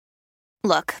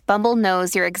Look, Bumble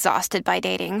knows you're exhausted by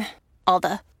dating. All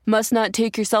the must not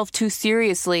take yourself too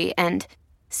seriously and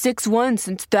 6'1"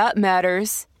 since that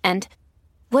matters. And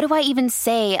what do I even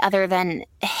say other than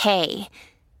hey?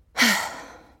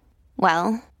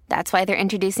 Well, that's why they're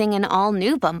introducing an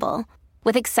all-new Bumble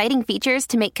with exciting features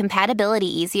to make compatibility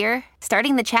easier,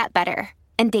 starting the chat better,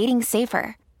 and dating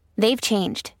safer. They've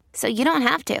changed, so you don't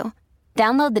have to.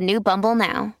 Download the new Bumble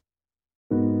now.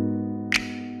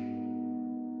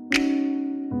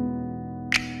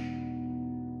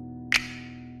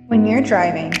 When you're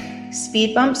driving,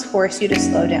 speed bumps force you to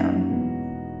slow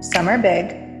down. Some are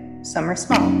big, some are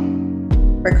small.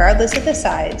 Regardless of the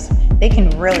size, they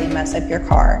can really mess up your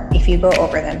car if you go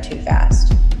over them too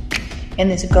fast. In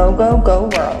this go, go, go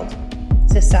world,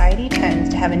 society tends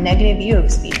to have a negative view of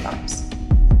speed bumps.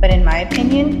 But in my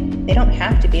opinion, they don't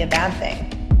have to be a bad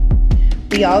thing.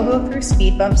 We all go through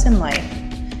speed bumps in life,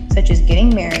 such as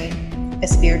getting married, a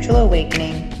spiritual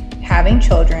awakening, having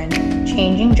children,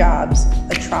 changing jobs,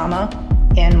 a trauma,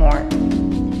 and more.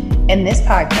 In this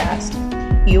podcast,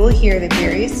 you will hear the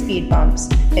various speed bumps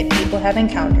that people have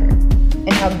encountered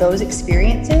and how those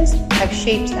experiences have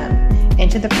shaped them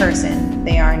into the person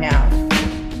they are now.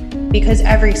 Because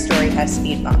every story has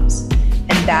speed bumps,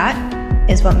 and that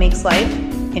is what makes life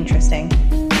interesting.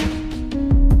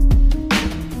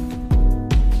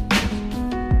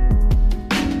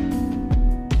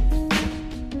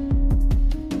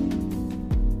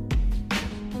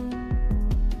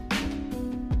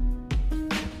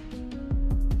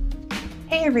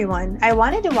 Hey everyone, I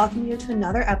wanted to welcome you to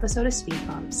another episode of Speed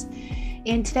Bumps.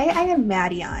 And today I have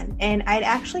Maddy on, and I'd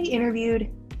actually interviewed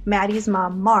Maddy's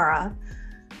mom, Mara,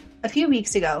 a few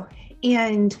weeks ago.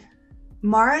 And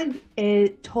Mara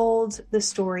told the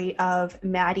story of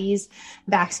Maddy's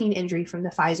vaccine injury from the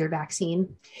Pfizer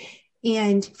vaccine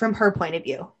and from her point of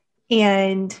view.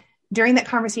 And during that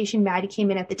conversation, Maddy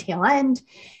came in at the tail end,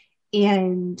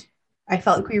 and I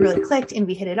felt like we really clicked and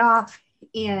we hit it off.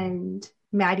 And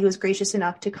Maddy was gracious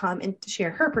enough to come and to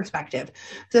share her perspective.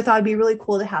 So I thought it'd be really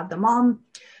cool to have the mom's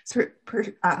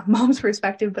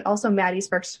perspective, but also Maddy's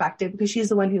perspective, because she's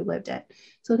the one who lived it.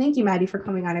 So thank you, Maddy, for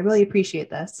coming on. I really appreciate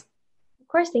this. Of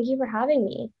course. Thank you for having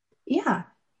me. Yeah.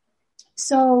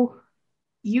 So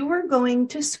you were going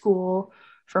to school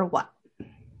for what?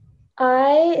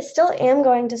 I still am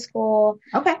going to school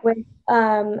with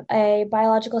a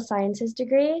biological sciences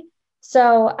degree.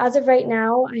 So as of right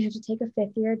now, I have to take a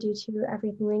fifth year due to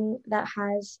everything that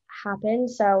has happened.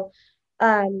 So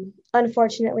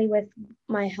unfortunately, with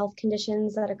my health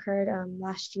conditions that occurred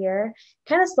last year,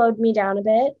 kind of slowed me down a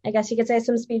bit. I guess you could say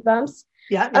some speed bumps.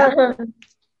 Yeah.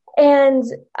 And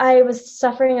I was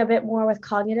suffering a bit more with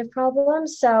cognitive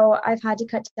problems. So I've had to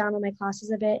cut down on my classes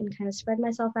a bit and kind of spread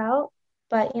myself out,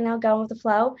 but, going with the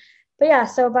flow. But yeah,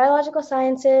 so biological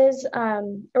sciences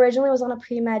originally was on a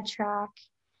pre-med track.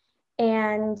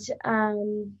 And,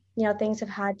 things have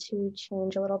had to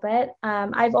change a little bit.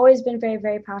 I've always been very,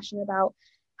 very passionate about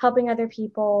helping other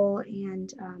people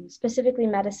and specifically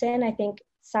medicine. I think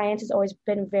science has always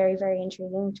been very, very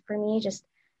intriguing for me. Just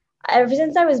ever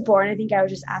since I was born, I think I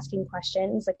was just asking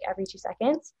questions like every 2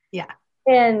 seconds. Yeah.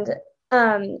 And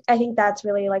I think that's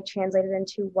really like translated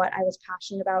into what I was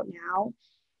passionate about now.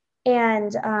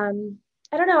 And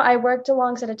I don't know, I worked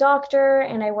alongside a doctor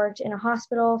and I worked in a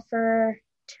hospital for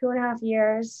 2.5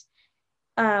 years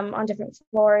on different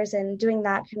floors, and doing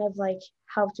that kind of like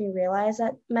helped me realize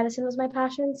that medicine was my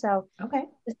passion. So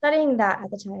studying that at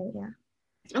the time.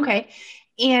 Yeah. Okay.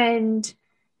 And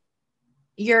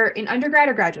you're in undergrad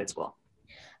or graduate school?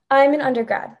 I'm in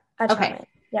undergrad at Chapman.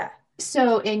 Yeah.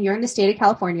 So, and you're in the state of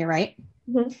California, right?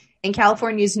 Mm-hmm. And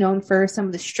California is known for some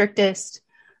of the strictest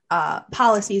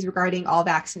policies regarding all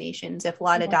vaccinations. If a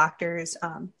lot of doctors,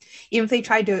 even if they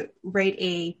tried to write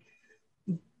a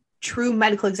true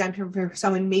medical exemption for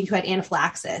someone maybe who had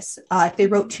anaphylaxis, if they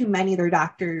wrote too many, their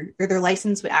doctor or their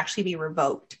license would actually be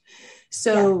revoked.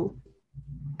 So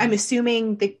I'm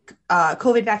assuming the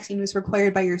COVID vaccine was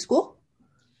required by your school?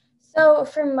 So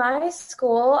for my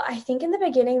school, I think in the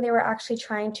beginning they were actually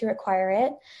trying to require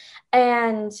it.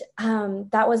 And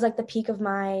that was like the peak of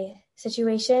my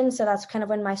situation. So that's kind of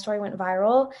when my story went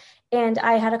viral. And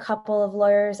I had a couple of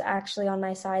lawyers actually on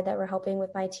my side that were helping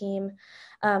with my team,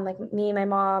 like me, my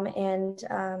mom, and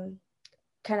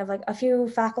kind of like a few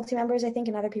faculty members, I think,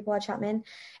 and other people at Chapman.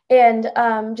 And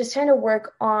just trying to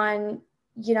work on,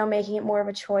 making it more of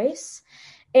a choice.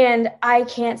 And I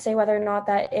can't say whether or not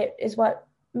that it is what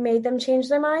made them change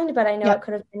their mind, but I know it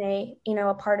could have been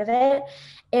a part of it.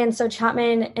 And so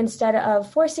Chapman, instead of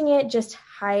forcing it, just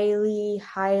highly,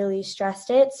 highly stressed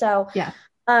it. So,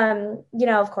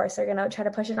 of course they're going to try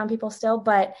to push it on people still,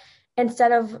 but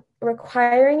instead of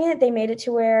requiring it, they made it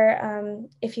to where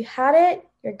if you had it,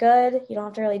 you're good. You don't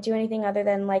have to really do anything other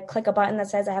than like click a button that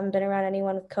says I haven't been around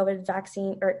anyone with COVID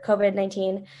vaccine or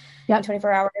COVID-19 in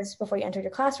 24 hours before you entered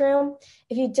your classroom.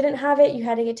 If you didn't have it, you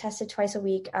had to get tested twice a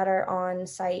week at our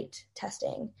on-site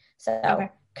testing. So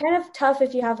kind of tough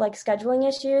if you have like scheduling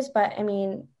issues, but I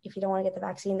mean, if you don't want to get the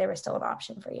vaccine, there was still an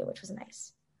option for you, which was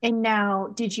nice. And now,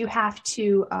 did you have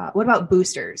to, what about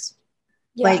boosters?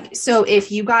 Yeah. Like, so if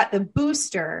you got the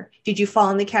booster, did you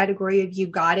fall in the category of you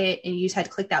got it and you just had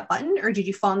to click that button, or did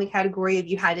you fall in the category of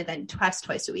you had to then test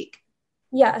twice a week?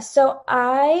 Yeah. So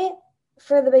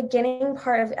for the beginning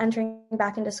part of entering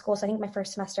back into school, so I think my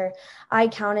first semester, I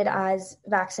counted as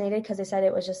vaccinated because they said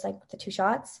it was just like the 2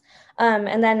 shots.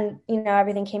 And then,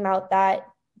 everything came out that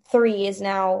 3 is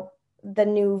now the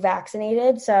new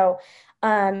vaccinated. So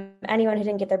anyone who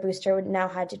didn't get their booster would now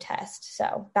had to test.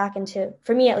 So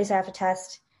for me, at least I have to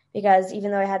test because even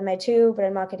though I had my 2, but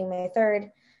I'm not getting my 3rd,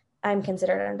 I'm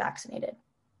considered unvaccinated.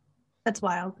 That's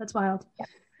wild. Yeah.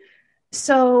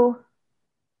 So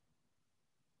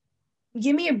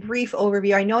give me a brief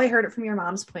overview. I know I heard it from your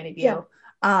mom's point of view,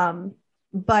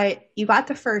 but you got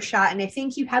the first shot and I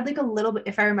think you had like a little bit,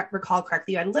 if I recall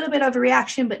correctly, you had a little bit of a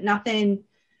reaction, but nothing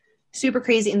super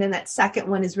crazy. And then that second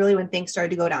one is really when things started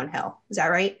to go downhill. Is that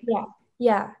right?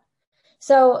 Yeah.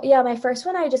 So my first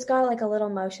one, I just got like a little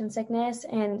motion sickness,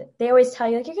 and they always tell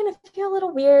you like, you're going to feel a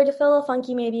little weird, you feel a little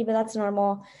funky maybe, but that's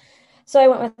normal. So I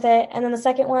went with it. And then the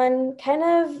second one, kind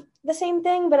of the same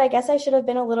thing, but I guess I should have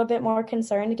been a little bit more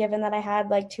concerned given that I had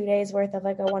like 2 days worth of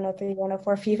like a 103,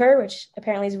 104 fever, which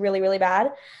apparently is really, really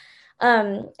bad.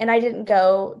 And I didn't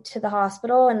go to the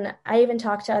hospital, and I even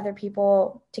talked to other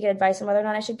people to get advice on whether or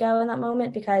not I should go in that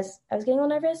moment because I was getting a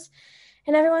little nervous.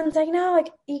 And everyone's like, no, like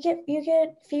you get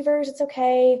fevers, it's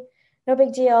okay, no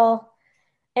big deal.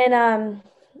 And I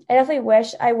definitely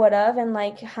wish I would have. And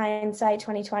like hindsight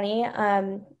 2020,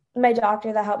 my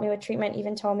doctor that helped me with treatment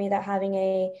even told me that having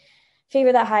a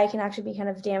fever that high can actually be kind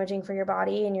of damaging for your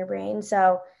body and your brain.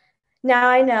 So now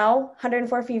I know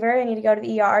 104 fever, I need to go to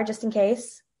the ER just in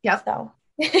case. Yep. So,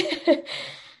 but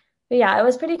yeah, it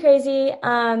was pretty crazy.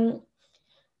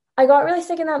 I got really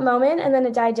sick in that moment, and then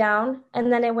it died down,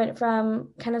 and then it went from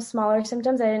kind of smaller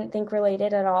symptoms I didn't think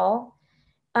related at all.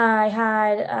 I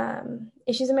had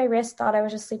issues in my wrist, thought I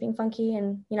was just sleeping funky,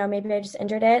 and maybe I just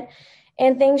injured it,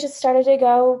 and things just started to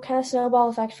go kind of snowball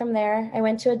effect from there. I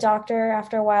went to a doctor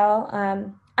after a while.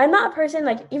 I'm not a person,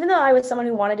 like, even though I was someone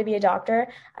who wanted to be a doctor,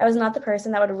 I was not the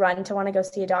person that would run to want to go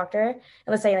see a doctor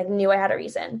unless I like knew I had a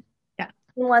reason. Yeah.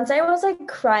 And once I was like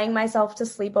crying myself to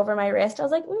sleep over my wrist, I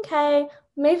was like, okay,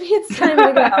 maybe it's time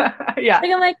to go. Yeah.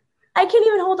 Like, I'm like, I can't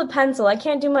even hold a pencil. I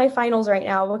can't do my finals right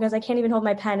now because I can't even hold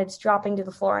my pen. It's dropping to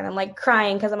the floor, and I'm like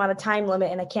crying because I'm on a time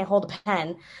limit and I can't hold a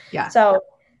pen. Yeah. So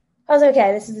I was like,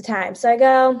 okay, this is the time. So I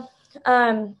go,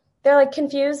 they're like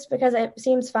confused because it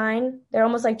seems fine. They're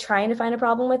almost like trying to find a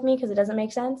problem with me because it doesn't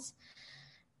make sense.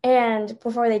 And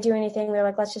before they do anything, they're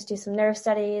like, let's just do some nerve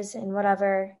studies and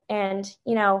whatever. And,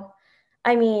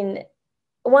 I mean,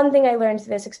 one thing I learned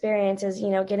through this experience is,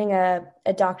 getting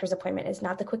a doctor's appointment is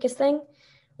not the quickest thing,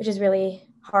 which is really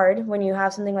hard when you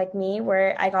have something like me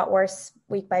where I got worse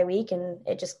week by week and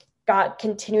it just got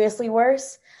continuously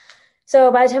worse.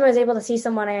 So by the time I was able to see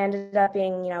someone, I ended up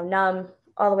being, numb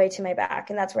all the way to my back.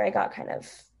 And that's where I got kind of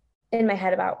in my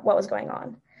head about what was going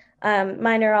on.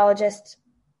 My neurologist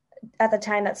at the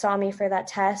time that saw me for that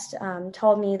test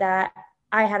told me that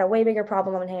I had a way bigger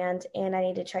problem on hand and I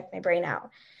need to check my brain out.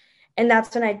 And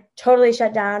that's when I totally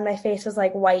shut down. My face was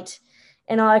like white.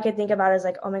 And all I could think about is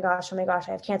like, oh my gosh,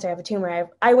 I have cancer, I have a tumor.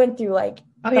 I went through like,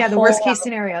 the worst case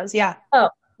scenarios. Yeah. Oh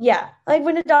yeah. Like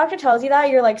when a doctor tells you that,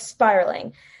 you're like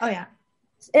spiraling. Oh yeah.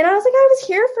 And I was like, I was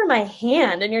here for my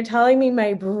hand and you're telling me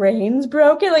my brain's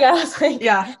broken. Like I was like,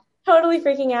 yeah, totally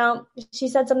freaking out. She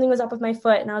said something was up with my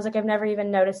foot and I was like, I've never even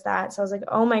noticed that. So I was like,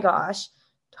 oh my gosh,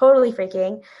 totally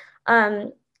freaking.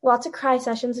 Lots of cry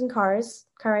sessions in car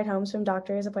ride homes from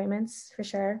doctor's appointments for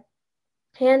sure.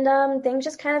 And things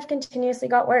just kind of continuously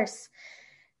got worse.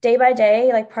 Day by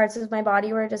day, like parts of my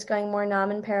body were just going more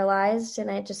numb and paralyzed, and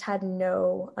I just had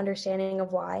no understanding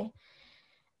of why.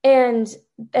 And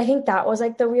I think that was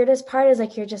like the weirdest part is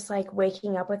like you're just like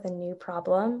waking up with a new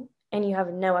problem and you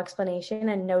have no explanation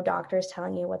and no doctors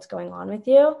telling you what's going on with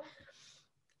you.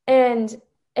 And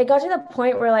it got to the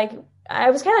point where like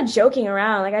I was kind of joking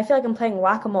around. Like I feel like I'm playing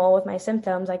whack-a-mole with my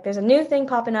symptoms. Like there's a new thing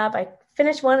popping up. I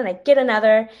finish one and I get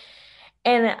another.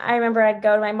 And I remember I'd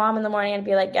go to my mom in the morning and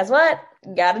be like, guess what?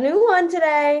 Got a new one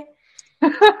today.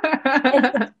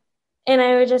 And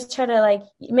I would just try to like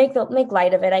make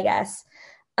light of it, I guess.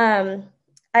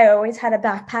 I always had a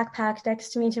backpack packed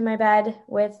next to me to my bed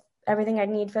with everything I'd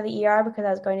need for the ER because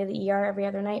I was going to the ER every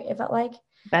other night, it felt like.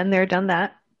 Been there, done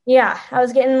that. Yeah, I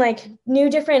was getting like new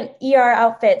different ER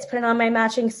outfits, putting on my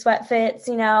matching sweat fits,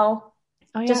 Oh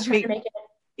yeah, just trying to make it.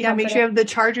 Yeah, make sure you have the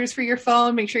chargers for your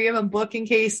phone. Make sure you have a book in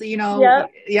case,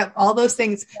 Yep. all those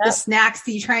things. Yep. The snacks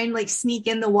that you try and like sneak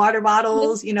in the water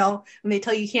bottles, when they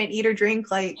tell you can't eat or drink,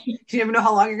 like you never know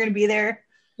how long you're going to be there.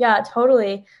 Yeah,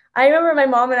 totally. I remember my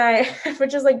mom and I,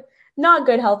 which is like not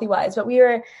good healthy wise, but we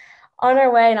were on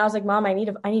our way and I was like, Mom, I need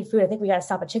food. I think we got to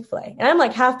stop at Chick-fil-A. And I'm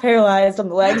like half paralyzed on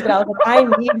the legs, but I was like,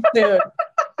 I need food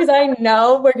because I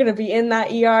know we're going to be in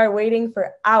that ER waiting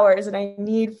for hours and I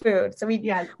need food. So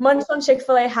we munched on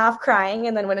Chick-fil-A half crying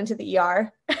and then went into the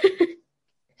ER.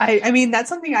 I mean, that's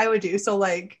something I would do. So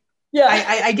like, yeah,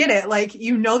 I get it. Like, that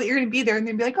you're going to be there and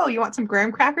they'd be like, oh, you want some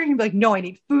graham crackers? And you'd be like, no, I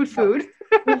need food.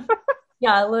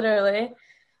 Yeah, literally.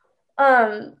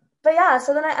 But yeah,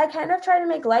 so then I kind of try to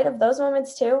make light of those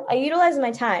moments too. I utilize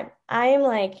my time. I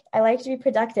like to be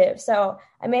productive. So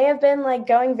I may have been like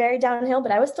going very downhill,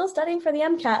 but I was still studying for the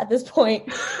MCAT at this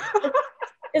point.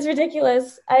 It's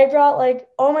ridiculous. I brought like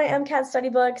all my MCAT study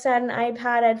books, I had an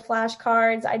iPad, I had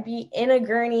flashcards. I'd be in a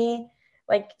gurney,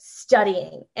 like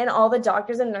studying. And all the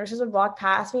doctors and nurses would walk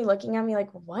past me looking at me like,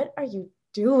 what are you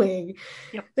doing?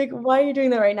 Yep. Like, why are you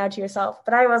doing that right now to yourself?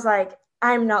 But I was like,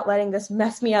 I'm not letting this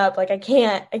mess me up. Like, I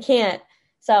can't.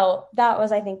 So that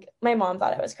was, I think, my mom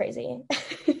thought I was crazy.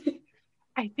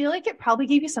 I feel like it probably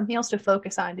gave you something else to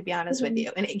focus on, to be honest with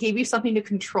you. And it gave you something to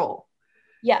control.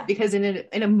 Yeah. Because in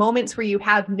a moments where you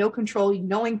have no control,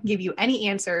 no one can give you any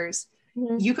answers,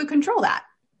 you could control that.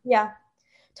 Yeah,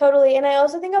 totally. And I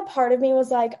also think a part of me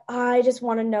was like, I just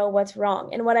want to know what's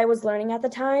wrong. And what I was learning at the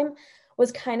time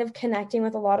was kind of connecting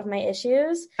with a lot of my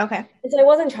issues. Okay. And so I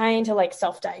wasn't trying to like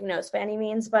self-diagnose by any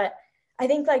means, but I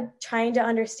think like trying to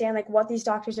understand like what these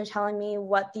doctors are telling me,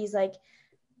 what these like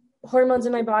hormones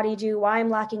in my body do, why I'm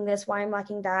lacking this, why I'm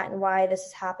lacking that, and why this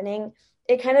is happening.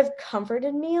 It kind of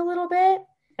comforted me a little bit.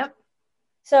 Yep.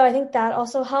 So I think that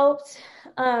also helped.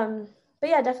 But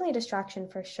yeah, definitely a distraction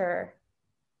for sure.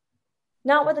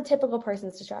 Not what the typical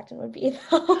person's distraction would be,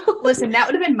 though. Listen,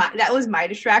 that was my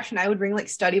distraction. I would bring like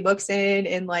study books in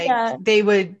and like they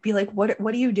would be like, what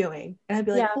are you doing? And I'd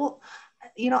be like, well,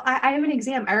 I have an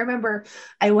exam. I remember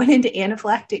I went into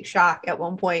anaphylactic shock at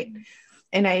one point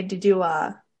and I had to do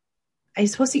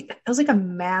it was like a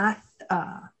math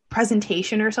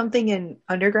presentation or something in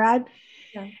undergrad.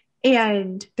 Yeah.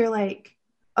 And they're like,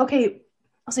 okay, I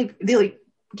was like, they like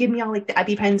give me all like the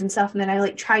EpiPens and stuff. And then I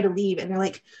like try to leave and they're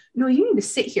like, no, you need to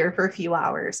sit here for a few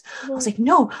hours. I was like,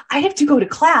 no, I have to go to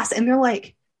class. And they're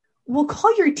like, well,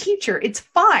 call your teacher. It's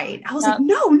fine. I was like,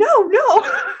 no.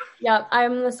 Yep.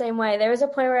 I'm the same way. There was a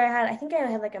point where I think I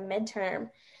had like a midterm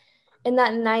and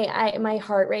that night my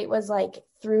heart rate was like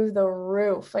through the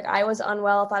roof. Like I was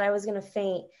unwell, thought I was going to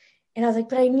faint. And I was like,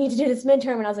 but I need to do this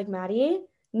midterm. And I was like, Maddie,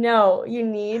 no, you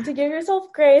need to give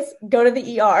yourself grace. Go to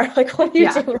the ER. Like, what are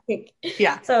you doing?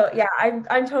 Yeah. So yeah,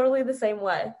 I'm totally the same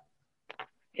way.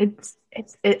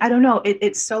 I don't know.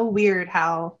 It's so weird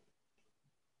how,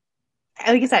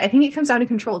 like I said, I think it comes down to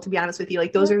control, to be honest with you.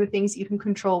 Like those are the things you can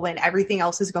control when everything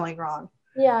else is going wrong.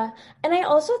 Yeah. And I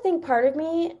also think part of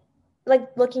me, like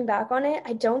looking back on it,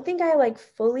 I don't think I like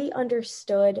fully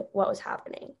understood what was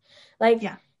happening. Like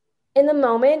in the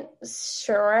moment,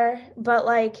 sure. But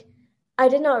like, I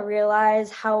did not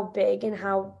realize how big and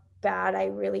how bad I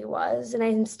really was. And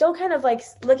I'm still kind of like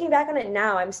looking back on it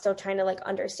now, I'm still trying to like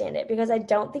understand it because I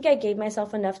don't think I gave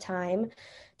myself enough time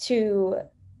to,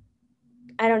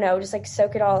 I don't know, just like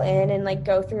soak it all in and like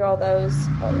go through all those,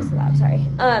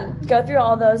 go through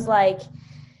all those like,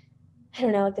 I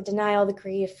don't know, like the denial, the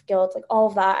grief, guilt, like all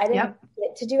of that. I didn't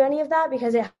get to do any of that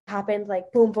because it happened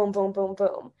like boom, boom, boom, boom,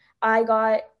 boom. I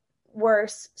got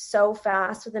worse so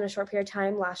fast within a short period of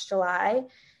time last July.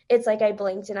 It's like I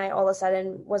blinked and I all of a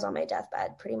sudden was on my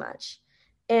deathbed pretty much.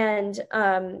 And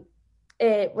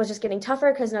it was just getting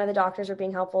tougher because none of the doctors were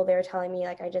being helpful. They were telling me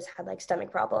like I just had like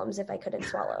stomach problems if I couldn't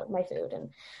swallow my food. And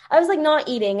I was like not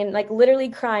eating and like literally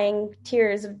crying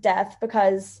tears of death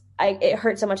because it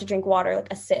hurt so much to drink water,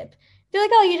 like a sip. They're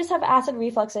like, oh, you just have acid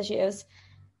reflux issues.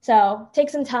 So take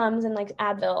some Tums and like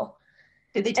Advil.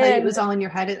 Did they tell you it was all in your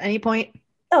head at any point?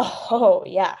 Oh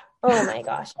yeah. Oh my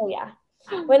gosh. Oh yeah.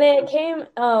 When it came,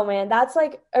 oh man, that's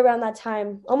like around that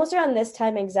time, almost around this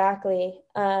time exactly,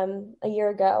 a year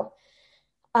ago,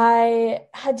 I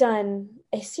had done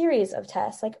a series of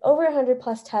tests, like over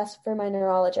 100+ tests for my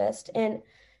neurologist. And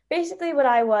basically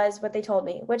what they told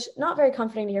me, which not very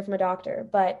comforting to hear from a doctor,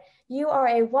 but you are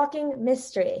a walking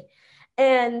mystery.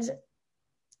 And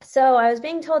So I was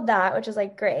being told that, which was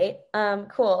like, great,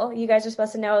 cool. You guys are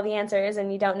supposed to know the answers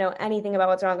and you don't know anything about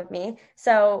what's wrong with me.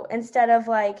 So instead of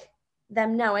like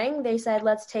them knowing, they said,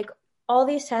 let's take all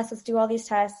these tests, let's do all these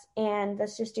tests, and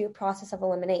let's just do a process of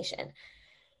elimination.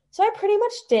 So I pretty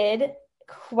much did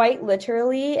quite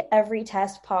literally every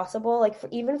test possible, like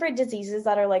even for diseases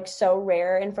that are like so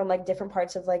rare and from like different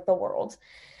parts of like the world.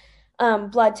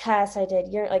 Blood tests, I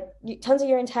did tons of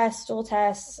urine tests, stool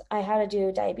tests. I had to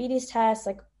do diabetes tests,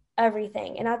 like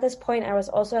everything. And at this point, I was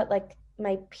also at like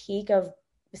my peak of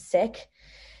sick.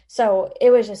 So it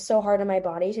was just so hard on my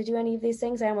body to do any of these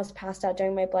things. I almost passed out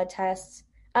during my blood tests.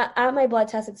 At my blood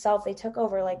test itself, they took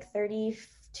over like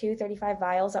 32, 35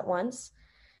 vials at once.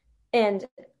 And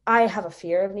I have a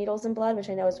fear of needles and blood, which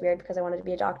I know is weird because I wanted to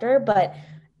be a doctor. But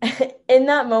in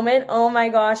that moment, oh my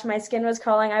gosh, my skin was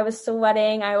crawling. I was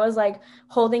sweating. I was like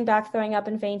holding back, throwing up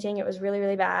and fainting. It was really,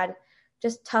 really bad.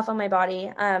 Just tough on my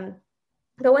body.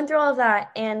 But went through all of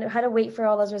that and had to wait for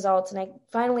all those results. And I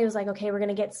finally was like, okay, we're going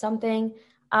to get something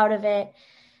out of it.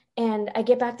 And I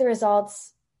get back the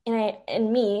results,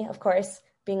 and me, of course,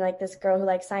 being like this girl who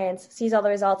likes science, sees all the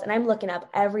results, and I'm looking up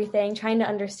everything, trying to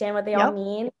understand what they all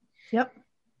mean. Yep.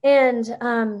 And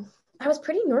I was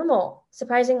pretty normal,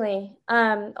 surprisingly.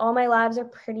 All my labs are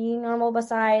pretty normal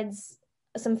besides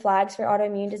some flags for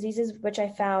autoimmune diseases, which I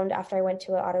found after I went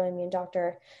to an autoimmune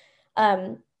doctor,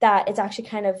 that it's actually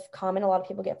kind of common. A lot of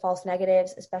people get false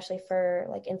negatives, especially for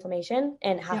like inflammation,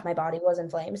 and half my body was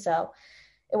inflamed. So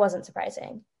it wasn't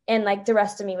surprising. And like the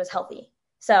rest of me was healthy.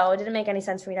 So it didn't make any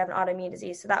sense for me to have an autoimmune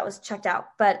disease. So that was checked out.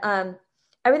 But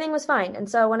everything was fine. And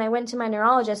so when I went to my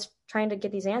neurologist trying to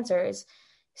get these answers,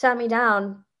 he sat me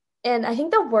down. And I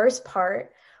think the worst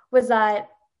part was that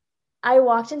I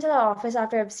walked into the office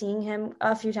after I've seen him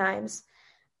a few times,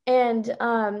 and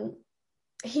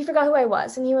he forgot who I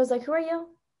was. And he was like, "Who are you?"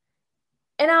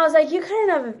 And I was like, "You couldn't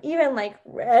have even like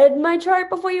read my chart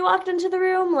before you walked into the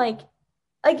room." Like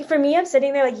for me, I'm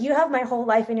sitting there like, you have my whole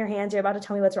life in your hands. You're about to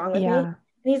tell me what's wrong with me. And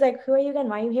he's like, "Who are you again?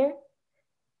 Why are you here?"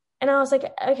 And I was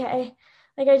like, okay.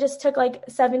 Like I just took like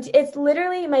 17. It's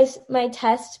literally my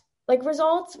test like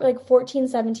results were like 14,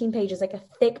 17 pages, like a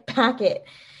thick packet.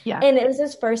 Yeah. And it was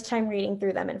his first time reading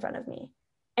through them in front of me.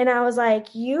 And I was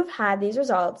like, you've had these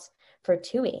results for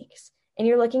 2 weeks and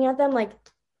you're looking at them like,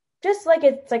 just like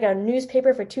it's like a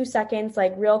newspaper for 2 seconds,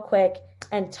 like real quick,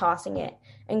 and tossing it,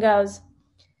 and goes,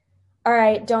 all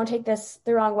right, don't take this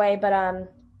the wrong way, but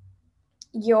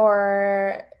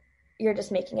you're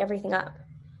just making everything up.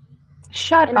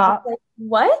 Shut up. Like,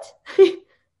 what?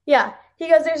 Yeah. He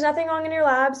goes, there's nothing wrong in your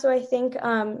lab, so I think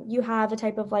you have a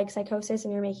type of like psychosis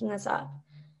and you're making this up.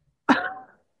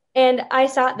 And I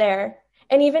sat there,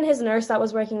 and even his nurse that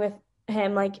was working with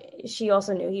him, like she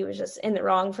also knew he was just in the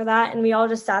wrong for that. And we all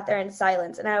just sat there in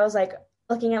silence. And I was like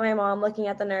looking at my mom, looking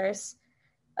at the nurse.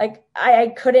 Like I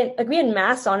couldn't, like we had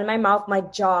masks on in my mouth, my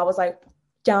jaw was like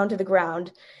down to the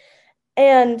ground.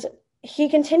 And he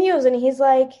continues and he's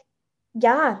like,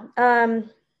 yeah,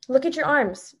 look at your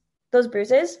arms, those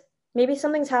bruises. Maybe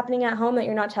something's happening at home that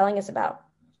you're not telling us about.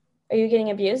 Are you getting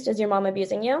abused? Is your mom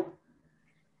abusing you?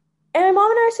 And my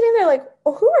mom and I are sitting there like,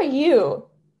 oh, who are you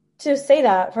to say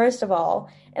that, first of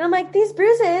all? And I'm like, these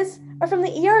bruises are from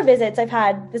the ER visits I've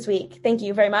had this week. Thank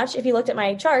you very much. If you looked at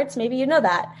my charts, maybe you'd know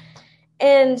that.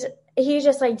 And he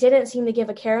just like didn't seem to give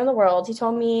a care in the world. He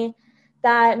told me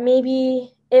that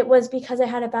maybe it was because I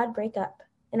had a bad breakup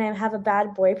and I have a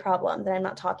bad boy problem that I'm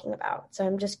not talking about. So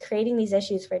I'm just creating these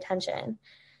issues for attention.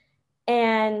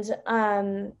 And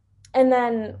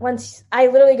then once I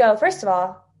literally go, first of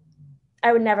all,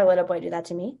 I would never let a boy do that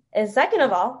to me. And second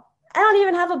of all, I don't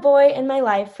even have a boy in my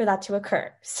life for that to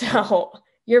occur. So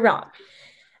you're wrong.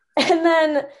 And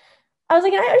then I was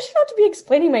like, I should have to be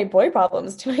explaining my boy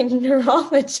problems to my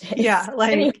neurologist. Yeah,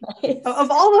 like anyways. Of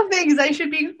all the things I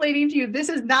should be explaining to you, this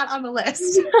is not on the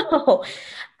list. No.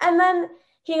 And then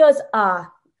he goes, I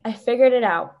figured it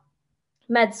out.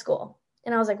 Med school.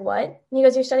 And I was like, what? And he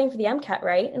goes, you're studying for the MCAT,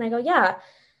 right? And I go, yeah.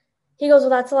 He goes, well,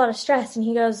 that's a lot of stress. And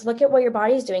he goes, look at what your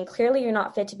body's doing. Clearly, you're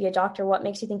not fit to be a doctor. What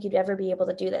makes you think you'd ever be able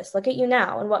to do this? Look at you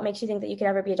now. And what makes you think that you could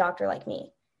ever be a doctor like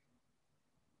me?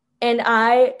 And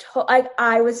I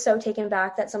was so taken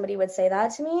back that somebody would say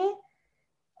that to me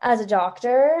as a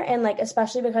doctor. And like,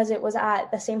 especially because it was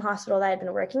at the same hospital that I'd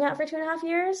been working at for 2.5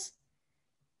 years.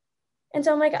 And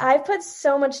so I'm like, I've put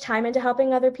so much time into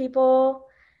helping other people.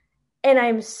 And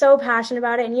I'm so passionate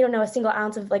about it. And you don't know a single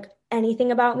ounce of like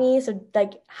anything about me. So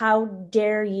like, how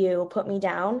dare you put me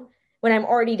down when I'm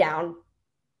already down?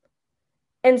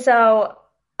 And so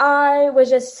I was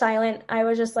just silent. I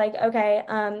was just like, okay.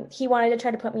 He wanted to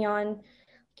try to put me on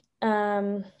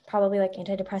probably like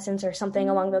antidepressants or something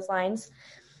along those lines.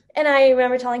 And I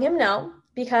remember telling him no,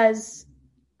 because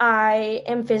I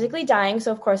am physically dying.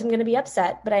 So of course I'm going to be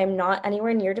upset, but I am not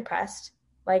anywhere near depressed.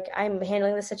 Like, I'm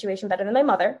handling the situation better than my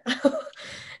mother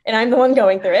and I'm the one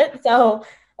going through it. So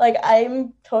like,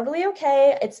 I'm totally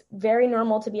okay. It's very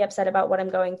normal to be upset about what I'm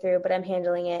going through, but I'm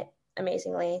handling it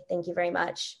amazingly. Thank you very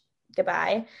much.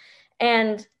 Goodbye.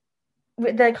 And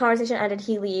the conversation ended.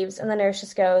 He leaves, and the nurse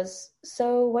just goes,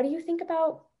 "So what do you think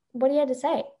about what he had to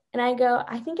say?" And I go,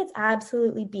 "I think it's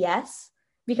absolutely BS,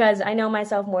 because I know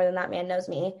myself more than that man knows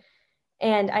me.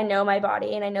 And I know my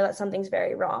body, and I know that something's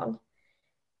very wrong."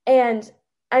 And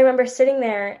I remember sitting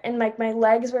there, and like my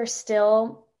legs were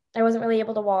still, I wasn't really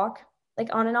able to walk,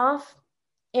 like on and off.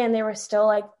 And they were still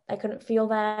like, I couldn't feel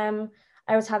them.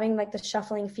 I was having like the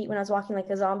shuffling feet when I was walking, like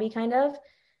a zombie kind of.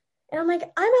 And I'm like,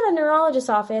 I'm at a neurologist's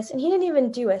office, and he didn't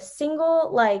even do a single,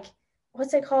 like,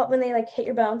 what's it called when they like hit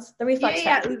your bones? The reflex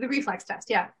test. Yeah, the reflex test.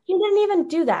 Yeah. He didn't even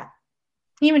do that.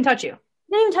 He didn't even touch you.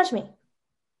 He didn't even touch me.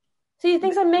 So he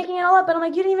thinks I'm making it all up, but I'm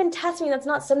like, you didn't even test me. That's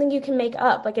not something you can make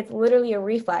up. Like, it's literally a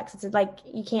reflex. It's like,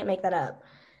 you can't make that up.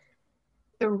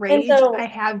 The rage I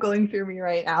have going through me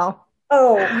right now.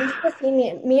 Oh, you should have seen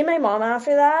me and my mom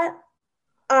after that.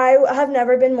 I have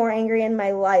never been more angry in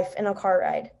my life in a car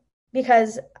ride,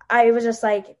 because I was just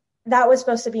like, that was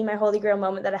supposed to be my holy grail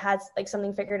moment, that I had like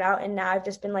something figured out. And now I've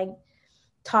just been like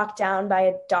talked down by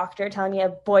a doctor telling me I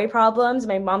have boy problems.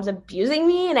 My mom's abusing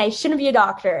me and I shouldn't be a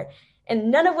doctor,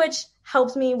 and none of which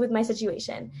helped me with my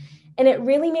situation. And it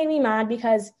really made me mad,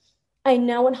 because I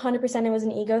know 100% it was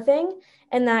an ego thing,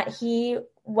 and that he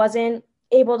wasn't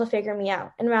able to figure me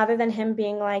out. And rather than him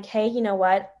being like, hey, you know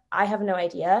what? I have no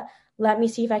idea. Let me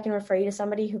see if I can refer you to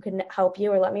somebody who can help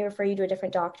you, or let me refer you to a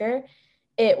different doctor.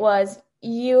 It was,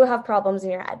 you have problems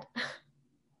in your head.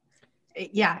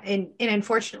 Yeah. And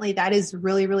unfortunately, that is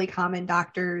really, really common.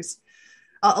 Doctors,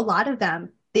 a lot of them,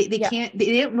 they can't,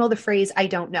 they don't know the phrase, I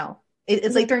don't know.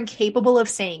 It's like they're incapable of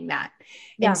saying that.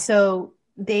 Yeah. And so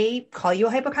they call you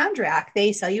a hypochondriac.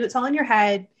 They tell you it's all in your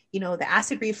head, the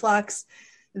acid reflux,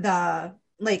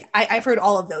 I've heard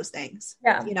all of those things.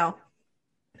 Yeah.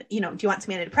 Do you want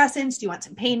some antidepressants? Do you want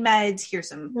some pain meds? Here's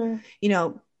some,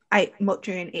 I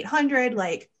Motrin 800,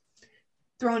 like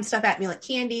throwing stuff at me like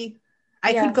candy.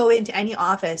 I could go into any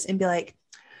office and be like,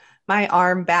 my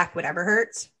arm, back, whatever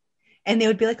hurts. And they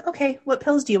would be like, okay, what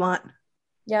pills do you want?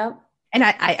 Yeah. And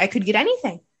I could get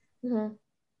anything. Mm-hmm.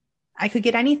 I could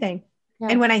get anything. Yeah.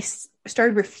 And when I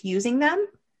started refusing them,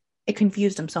 it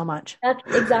confused them so much. That's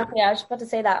exactly. I was about to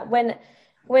say that.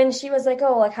 When she was like,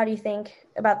 oh, like, how do you think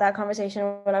about that conversation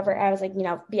or whatever? I was like,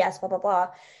 BS, blah, blah, blah.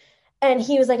 And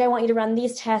he was like, I want you to run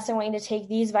these tests. I want you to take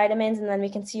these vitamins, and then we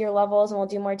can see your levels and we'll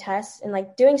do more tests, and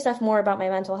like doing stuff more about my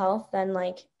mental health than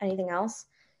like anything else,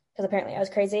 because apparently I was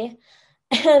crazy.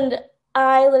 And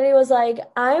I literally was like,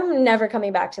 I'm never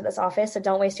coming back to this office. So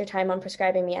don't waste your time on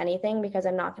prescribing me anything, because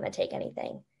I'm not going to take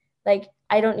anything. Like,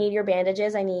 I don't need your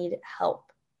bandages. I need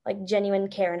help, like genuine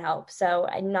care and help. So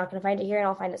I'm not going to find it here, and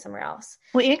I'll find it somewhere else.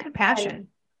 Well, and compassion.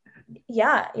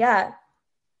 Yeah. Yeah.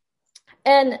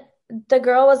 And the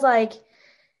girl was like,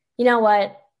 you know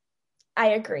what?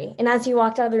 I agree. And as he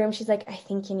walked out of the room, she's like, I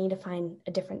think you need to find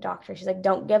a different doctor. She's like,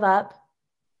 don't give up.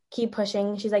 Keep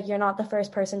pushing. She's like, you're not the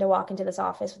first person to walk into this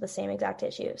office with the same exact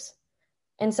issues.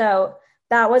 And so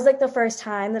that was like the first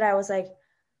time that I was like,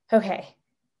 okay,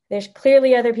 there's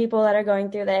clearly other people that are going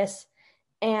through this,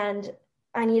 and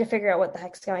I need to figure out what the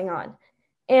heck's going on.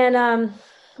 And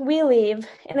we leave.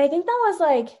 And I think that was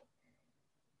like,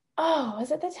 oh,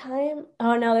 was it the time?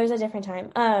 Oh no, there's a different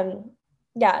time.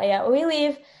 Yeah. We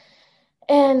leave,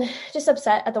 and just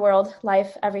upset at the world,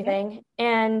 life, everything.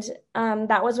 And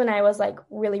that was when I was like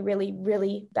really, really,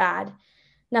 really bad.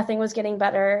 Nothing was getting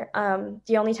better.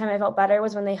 The only time I felt better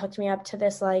was when they hooked me up to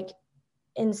this like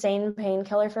insane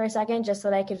painkiller for a second, just so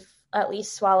that I could at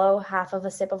least swallow half of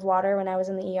a sip of water when I was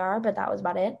in the ER. But that was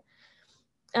about it.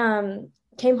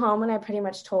 Came home, and I pretty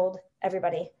much told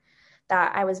everybody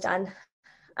that I was done.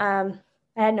 I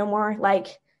had no more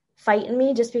like fight in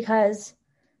me, just because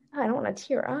I don't want to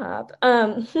tear up.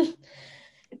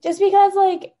 Just because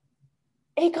like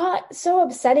it got so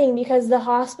upsetting, because the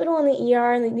hospital and the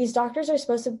ER and these doctors are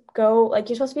supposed to go, like,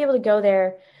 you're supposed to be able to go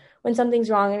there when something's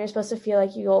wrong, and you're supposed to feel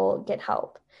like you'll get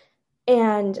help.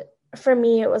 And for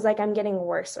me, it was like, I'm getting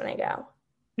worse when I go.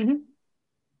 Mm-hmm.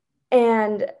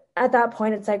 And at that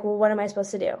point, it's like, well, what am I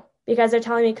supposed to do? Because they're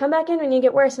telling me, come back in when you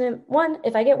get worse. And one,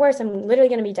 if I get worse, I'm literally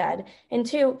going to be dead. And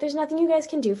two, there's nothing you guys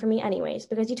can do for me anyways,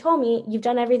 because you told me you've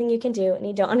done everything you can do and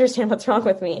you don't understand what's wrong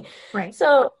with me. Right.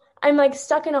 So I'm like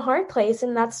stuck in a hard place.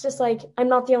 And that's just like, I'm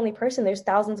not the only person. There's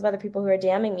thousands of other people who are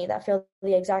DMing me that feel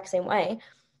the exact same way.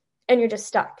 And you're just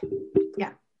stuck.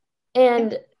 Yeah.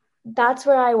 And that's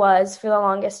where I was for the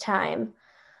longest time.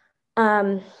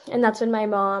 And that's when my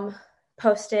mom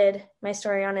posted my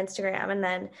story on Instagram, and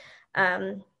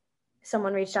then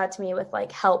someone reached out to me with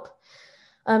like help,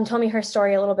 told me her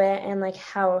story a little bit and like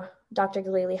how Dr.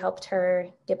 Galili helped her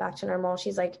get back to normal.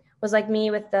 She's like, was like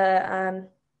me with the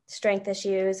strength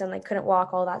issues and like couldn't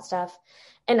walk, all that stuff.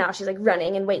 And now she's like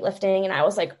running and weightlifting. And I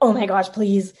was like, oh my gosh,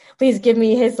 please give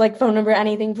me his like phone number,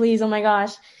 anything, please. Oh my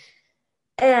gosh.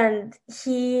 And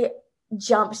he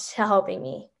jumped to helping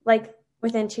me like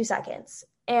within 2 seconds.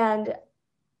 And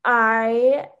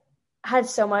I had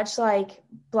so much like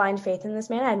blind faith in this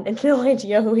man. I had no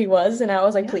idea who he was. And I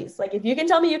was like, please, like, if you can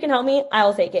tell me you can help me,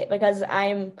 I'll take it, because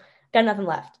I'm got nothing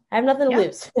left. I have nothing to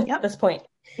lose at this point.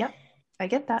 Yep. I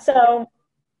get that. So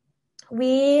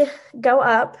we go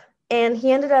up, and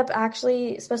he ended up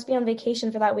actually supposed to be on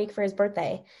vacation for that week for his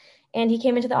birthday. And he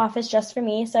came into the office just for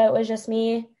me. So it was just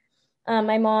me,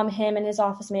 my mom, him, and his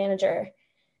office manager.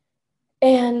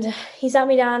 And he sat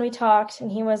me down, we talked,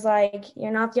 and he was like,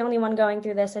 you're not the only one going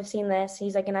through this. I've seen this.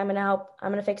 He's like, and I'm going to help.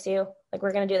 I'm going to fix you. Like,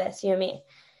 we're going to do this, you and me.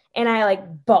 And I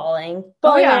like bawling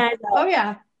Oh, yeah. my eyes out. Oh,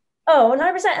 yeah. Oh,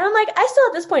 100%. And I'm like, I still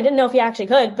at this point didn't know if he actually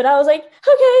could, but I was like,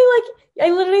 okay, like,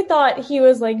 I literally thought he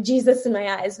was like Jesus in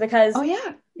my eyes, because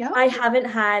I haven't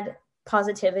had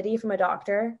positivity from a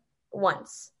doctor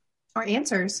once. Or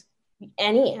answers.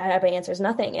 Any answers,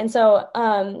 nothing. And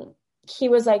so, he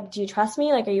was like, do you trust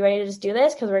me? Like, are you ready to just do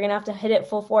this? Because we're going to have to hit it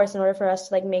full force in order for us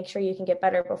to like make sure you can get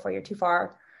better before you're too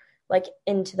far like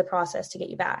into the process to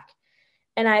get you back.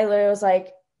 And I literally was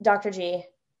like, Dr. G,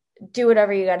 do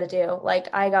whatever you got to do. Like,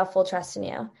 I got full trust in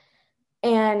you.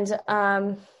 And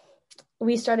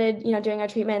we started, doing our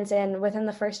treatments. And within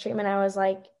the first treatment, I was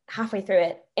like halfway through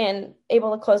it and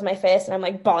able to close my fist. And I'm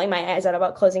like bawling my eyes out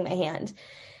about closing my hand.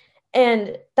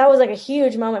 And that was like a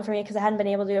huge moment for me, because I hadn't been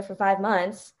able to do it for 5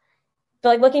 months. But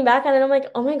like looking back on it, I'm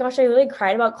like, oh my gosh, I really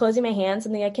cried about closing my hand,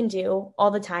 something I can do all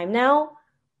the time now.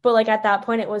 But like at that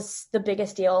point, it was the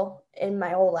biggest deal in my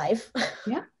whole life.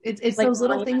 Yeah. It's like those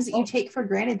little things that you take for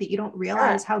granted that you don't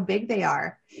realize how big they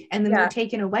are. And then they're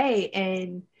taken away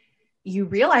and you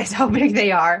realize how big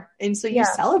they are. And so you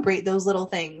celebrate those little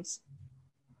things.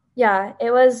 Yeah,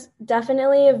 it was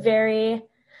definitely a very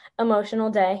emotional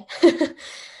day.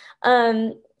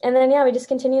 And then, we just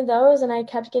continued those, and I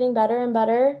kept getting better and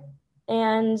better.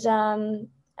 And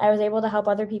I was able to help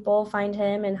other people find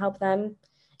him and help them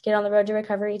get on the road to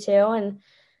recovery too. And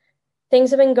things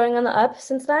have been going on the up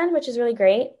since then, which is really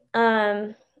great.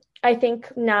 I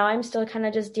think now I'm still kind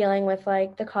of just dealing with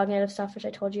like the cognitive stuff, which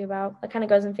I told you about. That kind of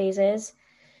goes in phases.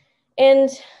 And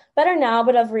better now,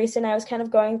 but of recent, I was kind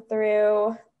of going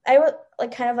through, I was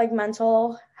like kind of like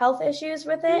mental health issues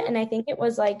with it. And I think it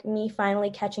was like me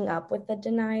finally catching up with the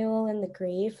denial and the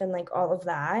grief and like all of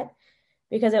that.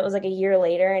 Because it was like a year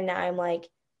later, and now I'm like,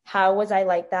 how was I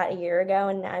like that a year ago?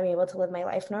 And now I'm able to live my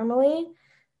life normally.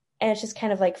 And it's just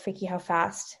kind of like freaky how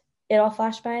fast it all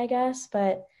flashed by, I guess.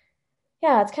 But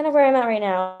yeah, it's kind of where I'm at right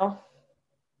now.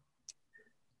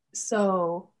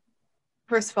 So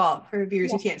first of all, for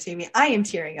viewers who can't see me, I am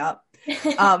tearing up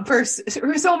for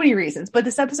so many reasons. But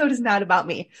this episode is not about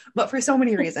me, but for so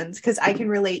many reasons, because I can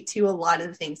relate to a lot of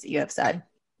the things that you have said.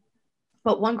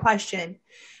 But one question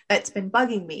that's been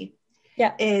bugging me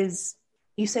is,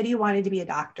 you said you wanted to be a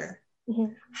doctor.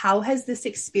 Mm-hmm. How has this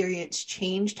experience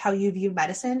changed how you view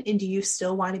medicine? And do you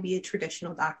still want to be a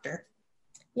traditional doctor?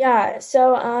 Yeah.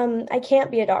 So, I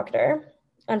can't be a doctor,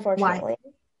 unfortunately.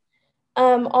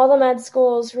 Why? All the med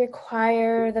schools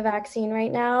require the vaccine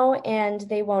right now, and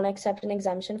they won't accept an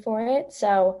exemption for it.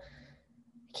 So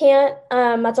can't,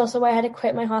 that's also why I had to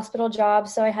quit my hospital job.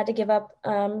 So I had to give up,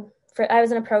 I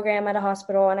was in a program at a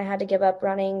hospital, and I had to give up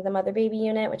running the mother-baby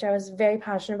unit, which I was very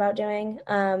passionate about doing.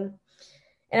 And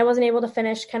I wasn't able to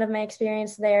finish kind of my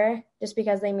experience there just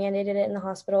because they mandated it in the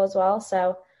hospital as well.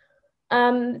 So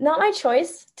not my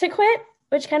choice to quit,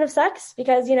 which kind of sucks,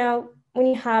 because, when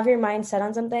you have your mind set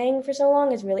on something for so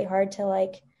long, it's really hard to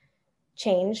like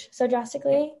change so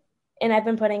drastically. And I've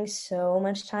been putting so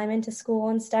much time into school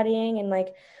and studying and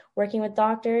like working with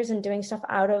doctors and doing stuff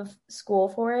out of school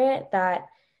for it that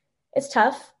it's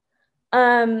tough.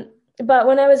 But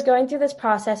when I was going through this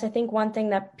process, I think one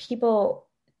thing that people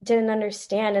didn't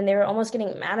understand, and they were almost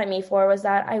getting mad at me for, was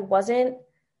that I wasn't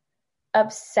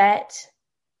upset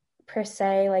per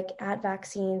se, like at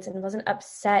vaccines, and wasn't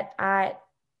upset at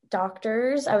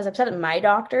doctors. I was upset at my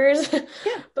doctors,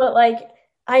 but like,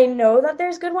 I know that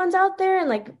there's good ones out there, and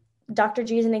like Dr.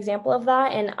 G is an example of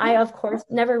that. And I, of course,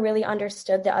 never really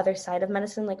understood the other side of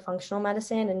medicine, like functional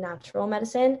medicine and natural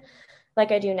medicine,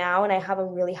 like I do now. And I have a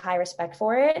really high respect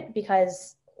for it,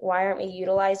 because why aren't we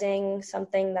utilizing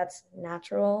something that's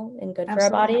natural and good Absolutely.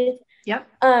 for our bodies? Yep.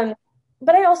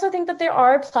 But I also think that there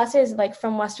are pluses like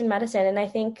from Western medicine. And I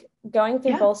think going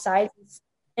through both sides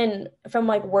and from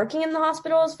like working in the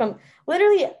hospitals, from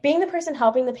literally being the person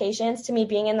helping the patients to me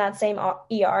being in that same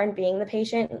ER and being the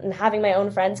patient and having my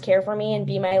own friends care for me and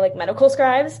be my like medical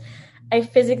scribes, I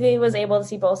physically was able to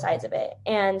see both sides of it.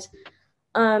 And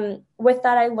with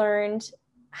that, I learned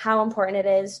how important it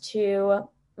is to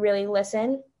really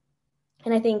listen.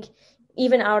 And I think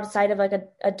even outside of like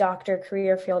a doctor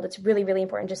career field, it's really, really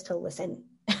important just to listen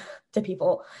to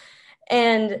people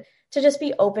and to just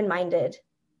be open-minded,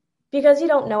 because you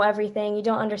don't know everything, you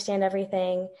don't understand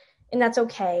everything, and that's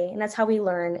okay. And that's how we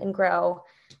learn and grow.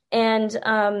 And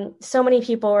so many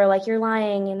people were like, you're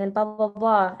lying, and then blah, blah,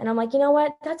 blah. And I'm like, you know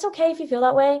what? That's okay if you feel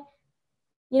that way.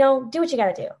 You know, do what you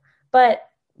got to do. But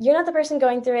you're not the person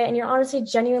going through it, and you're honestly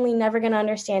genuinely never going to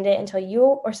understand it until you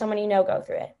or someone you know go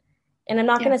through it. And I'm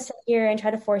not going to sit here and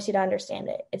try to force you to understand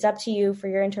it. It's up to you for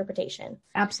your interpretation.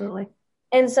 Absolutely.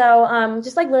 And so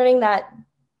just like learning that,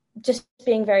 just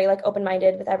being very like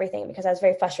open-minded with everything, because I was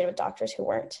very frustrated with doctors who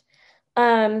weren't.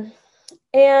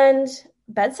 And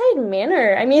bedside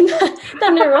manner. I mean, the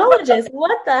neurologist,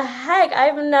 what the heck?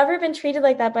 I've never been treated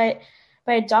like that by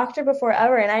a doctor before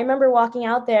ever. And I remember walking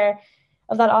out there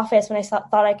of that office when I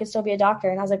thought I could still be a doctor.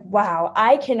 And I was like, wow,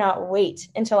 I cannot wait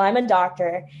until I'm a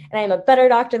doctor and I'm a better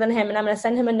doctor than him. And I'm going to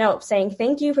send him a note saying,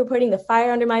 thank you for putting the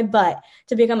fire under my butt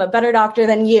to become a better doctor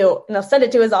than you. And I'll send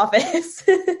it to his office.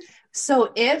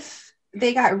 So if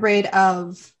they got rid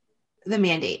of the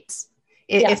mandates,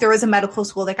 if there was a medical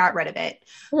school that got rid of it,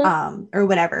 or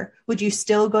whatever, would you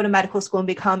still go to medical school and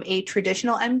become a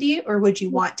traditional MD, or would you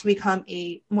want to become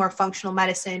a more functional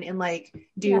medicine and like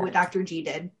do what Dr. G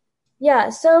did? Yeah.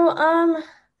 So,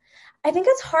 I think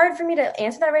it's hard for me to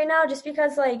answer that right now, just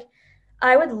because like,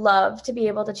 I would love to be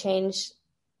able to change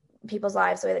people's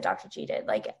lives the way that Dr. G did.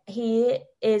 Like, he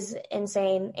is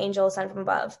insane, angel sent from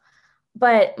above.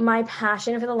 But my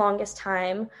passion for the longest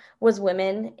time was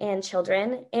women and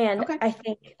children. And I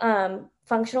think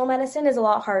functional medicine is a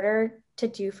lot harder to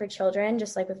do for children,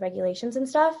 just like with regulations and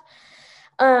stuff.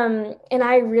 And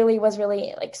I was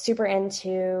really like super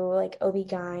into like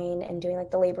OB-GYN and doing like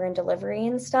the labor and delivery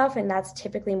and stuff. And that's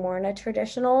typically more in a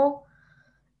traditional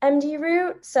MD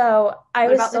route. So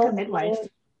what about like a midwife?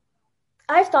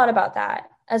 I've thought about that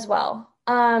as well.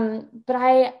 But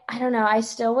I don't know. I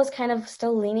still was kind of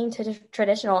still leaning to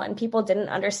traditional, and people didn't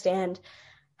understand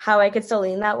how I could still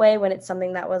lean that way when it's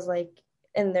something that was like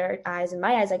in their eyes and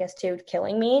my eyes, I guess too,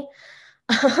 killing me.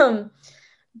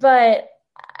 But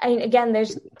again,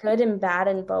 there's good and bad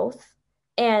in both.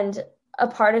 And a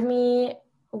part of me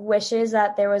wishes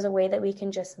that there was a way that we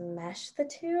can just mesh the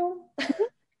two.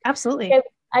 Absolutely.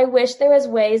 I wish there was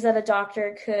ways that a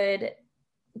doctor could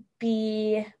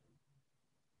be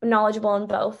knowledgeable in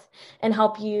both and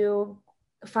help you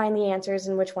find the answers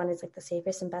and which one is like the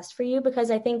safest and best for you, because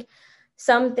I think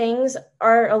some things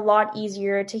are a lot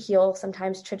easier to heal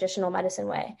sometimes traditional medicine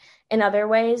way, in other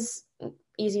ways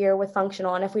easier with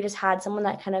functional. And if we just had someone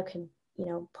that kind of could, you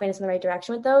know, point us in the right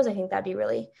direction with those, I think that'd be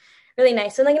really, really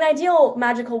nice. So like an ideal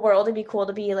magical world, it'd be cool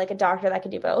to be like a doctor that could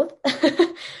do both.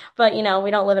 But you know, we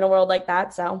don't live in a world like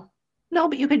that. So no,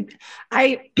 but you could,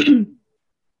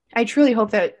 I truly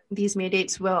hope that these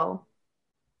mandates will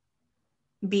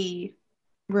be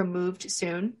removed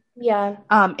soon. Yeah.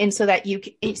 And so that you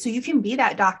can be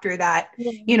that doctor that,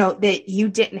 you know, that you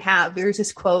didn't have. There's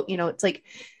this quote, you know, it's like,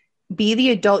 be the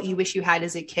adult you wish you had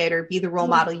as a kid, or be the role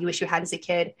model you wish you had as a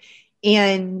kid.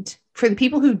 And for the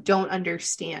people who don't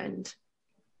understand,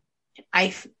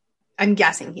 I'm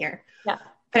guessing here,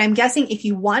 but I'm guessing if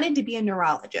you wanted to be a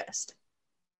neurologist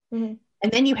and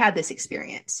then you had this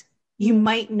experience, you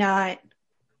might not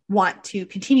want to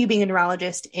continue being a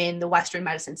neurologist in the Western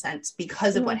medicine sense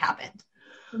because of what happened.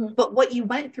 But what you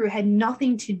went through had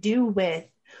nothing to do with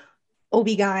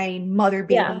OB-GYN, mother,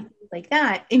 baby, like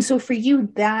that. And so for you,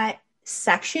 that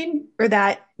section or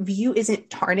that view isn't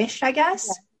tarnished, I guess.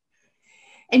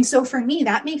 And so for me,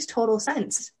 that makes total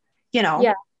sense, you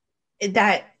know,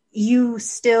 that you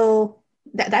still,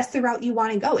 that's the route you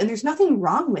want to go. And there's nothing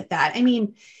wrong with that. I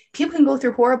mean, people can go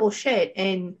through horrible shit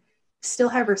and still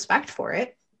have respect for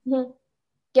it.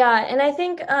 Yeah. And I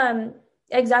think,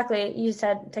 exactly. You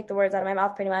said, take the words out of my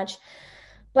mouth pretty much.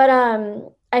 But,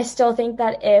 I still think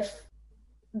that if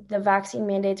the vaccine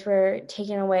mandates were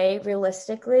taken away,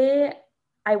 realistically,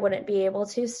 I wouldn't be able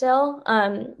to still,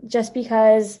 just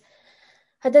because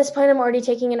at this point I'm already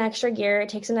taking an extra year. It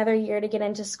takes another year to get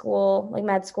into school, like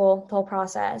med school, the whole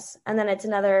process. And then it's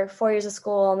another 4 years of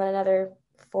school and then another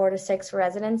 4 to 6 for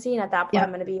residency. And at that point, Yeah. I'm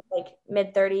going to be like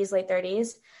mid-30s, late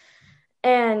 30s.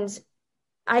 And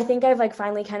I think I've like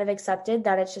finally kind of accepted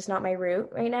that it's just not my route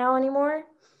right now anymore.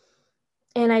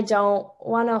 And I don't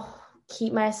want to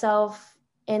keep myself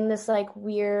in this like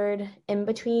weird in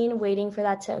between, waiting for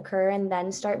that to occur and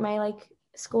then start my like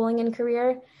schooling and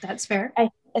career. That's fair. I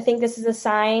think this is a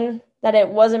sign that it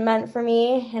wasn't meant for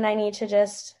me, and I need to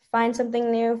just find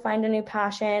something new, find a new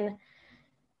passion,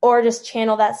 or just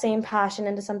channel that same passion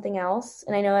into something else.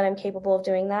 And I know that I'm capable of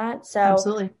doing that. So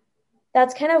Absolutely.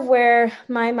 that's kind of where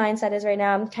my mindset is right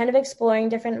now. I'm kind of exploring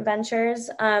different ventures.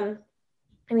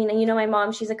 I mean, you know, my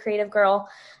mom, she's a creative girl,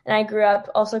 and I grew up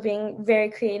also being very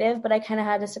creative, but I kind of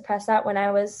had to suppress that when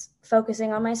I was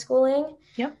focusing on my schooling.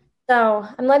 Yep. So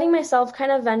I'm letting myself kind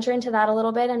of venture into that a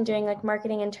little bit. I'm doing like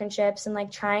marketing internships and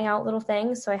like trying out little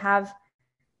things. So I have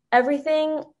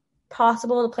everything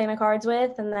possible to play my cards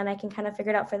with, and then I can kind of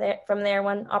figure it out from there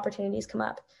when opportunities come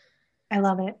up. I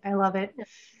love it. I love it.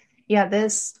 Yeah,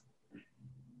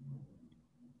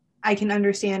 I can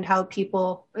understand how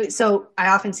people, so I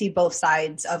often see both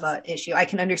sides of an issue. I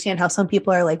can understand how some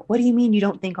people are like, what do you mean you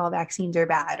don't think all vaccines are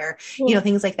bad? Or, you know,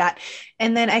 things like that.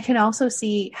 And then I can also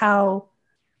see how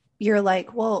you're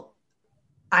like, well,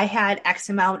 I had X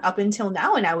amount up until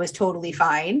now and I was totally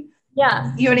fine.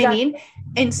 Yeah. You know what I mean?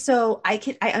 And so I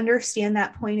understand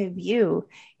that point of view.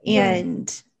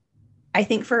 And I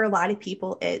think for a lot of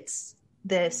people, it's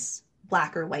this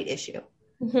black or white issue.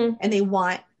 Mm-hmm. And they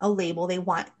want a label. They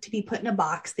want to be put in a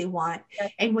box.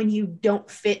 And when you don't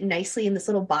fit nicely in this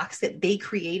little box that they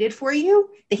created for you,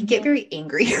 they can get very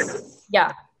angry.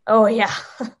 Yeah. Oh, yeah.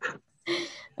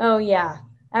 Oh, yeah.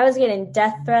 I was getting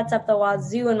death threats up the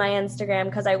wazoo on my Instagram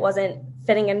because I wasn't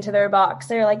fitting into their box.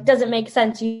 They're like, doesn't make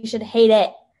sense. You should hate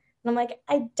it. And I'm like,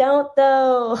 I don't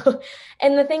though.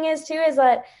 And the thing is too, is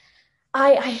that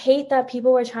I hate that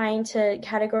people were trying to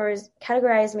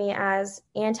categorize me as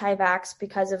anti-vax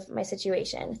because of my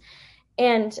situation.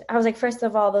 And I was like, first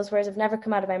of all, those words have never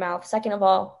come out of my mouth. Second of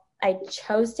all, I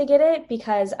chose to get it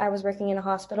because I was working in a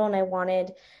hospital and I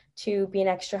wanted to be an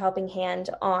extra helping hand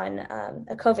on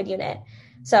a COVID unit.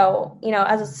 So, you know,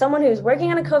 as someone who's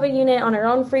working on a COVID unit on her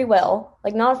own free will,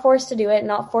 like not forced to do it,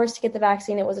 not forced to get the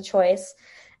vaccine, it was a choice.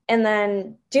 And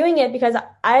then doing it because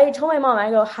I told my mom,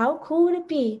 I go, how cool would it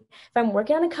be if I'm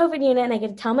working on a COVID unit and I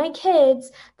could tell my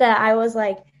kids that I was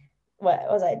like, what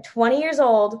was I, 20 years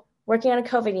old working on a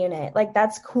COVID unit? Like,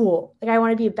 that's cool. Like, I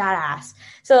want to be a badass.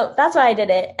 So that's why I did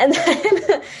it. And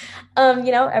then,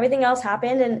 you know, everything else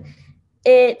happened. And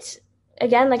it,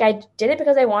 again, like I did it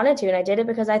because I wanted to. And I did it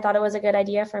because I thought it was a good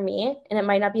idea for me. And it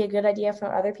might not be a good idea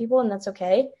for other people. And that's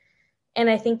okay. And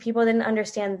I think people didn't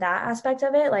understand that aspect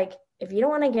of it. Like, if you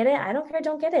don't want to get it, I don't care,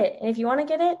 don't get it. And if you want to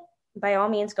get it, by all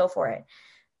means, go for it.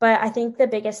 But I think the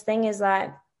biggest thing is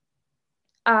that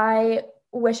I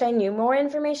wish I knew more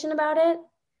information about it.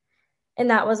 And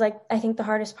that was like, I think the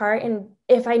hardest part. And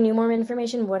if I knew more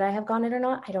information, would I have gotten it or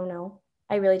not? I don't know.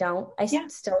 I really don't.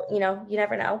 Still, you know, you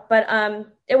never know. But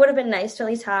it would have been nice to at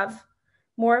least have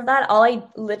more of that.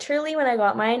 When I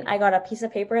got mine, I got a piece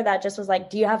of paper that just was like,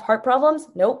 do you have heart problems?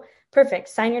 Nope. Perfect.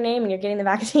 Sign your name and you're getting the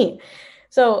vaccine.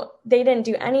 So they didn't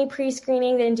do any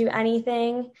pre-screening. They didn't do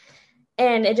anything.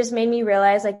 And it just made me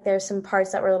realize like there's some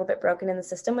parts that were a little bit broken in the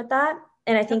system with that.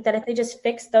 And I think that if they just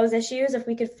fix those issues, if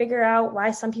we could figure out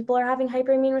why some people are having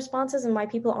hyperimmune responses and why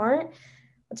people aren't,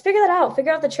 let's figure that out,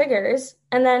 figure out the triggers,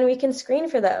 and then we can screen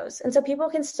for those. And so people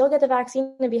can still get the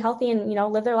vaccine and be healthy and, you know,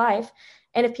 live their life.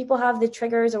 And if people have the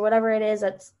triggers or whatever it is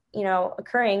that's, you know,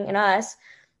 occurring in us,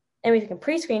 and we can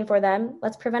pre-screen for them,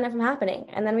 let's prevent it from happening.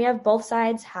 And then we have both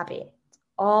sides happy.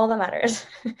 All that matters.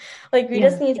 Like we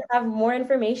just need to have more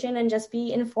information and just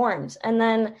be informed. And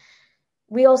then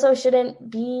we also shouldn't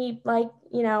be like,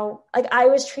 you know, like I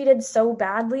was treated so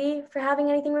badly for having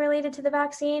anything related to the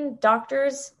vaccine.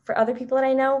 Doctors, for other people that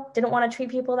I know, didn't want to treat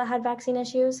people that had vaccine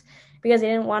issues because they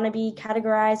didn't want to be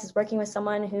categorized as working with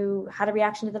someone who had a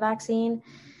reaction to the vaccine.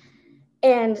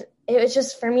 And it was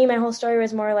just, for me, my whole story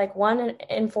was more like, one,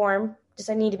 inform.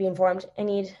 Just I need to be informed. I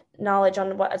need knowledge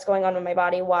on what's going on with my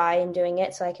body, why I'm doing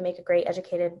it, so I can make a great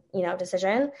educated, you know,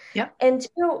 decision. Yep. And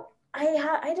two,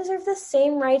 I deserve the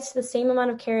same rights, the same amount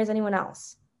of care as anyone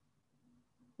else,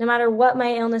 no matter what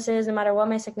my illness is, no matter what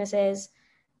my sickness is.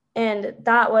 And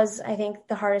that was, I think,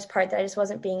 the hardest part, that I just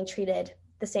wasn't being treated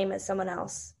the same as someone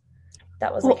else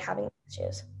that was like having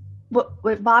issues.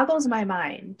 What boggles my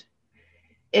mind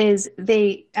is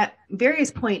they, at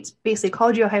various points, basically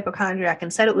called you a hypochondriac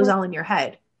and said it was all in your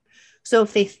head. So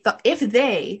if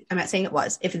they, I'm not saying it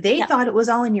was, if they thought it was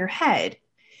all in your head,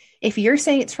 if you're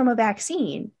saying it's from a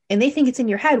vaccine and they think it's in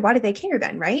your head, why do they care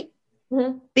then, right?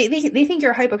 Mm-hmm. They think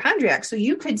you're a hypochondriac. So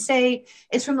you could say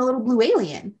it's from the little blue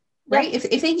alien, right? Yeah.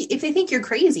 If they think you're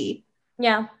crazy,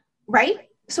 Yeah. right?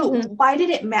 So Mm-hmm.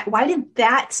 why did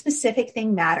that specific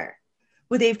thing matter?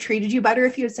 Would they have treated you better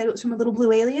if you had said it was from a little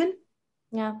blue alien?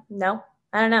 Yeah. No,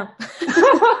 I don't know.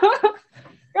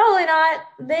 Probably not.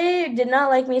 They did not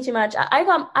like me too much.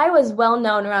 I was well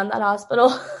known around that hospital.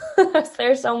 I was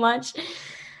there so much.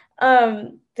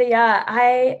 But yeah,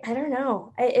 I don't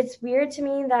know. It's weird to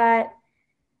me that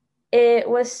it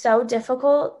was so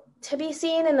difficult to be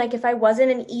seen. And like, if I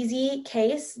wasn't an easy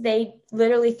case, they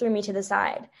literally threw me to the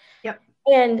side. Yep.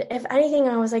 And if anything,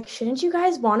 I was like, shouldn't you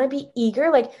guys want to be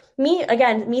eager? Like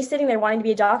me sitting there wanting to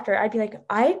be a doctor,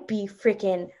 I'd be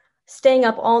freaking staying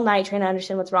up all night trying to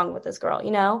understand what's wrong with this girl,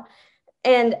 you know?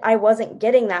 And I wasn't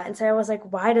getting that. And so I was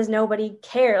like, why does nobody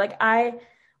care? Like, I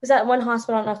was at one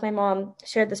hospital. I don't know if my mom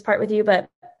shared this part with you, but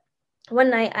one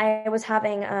night I was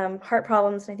having heart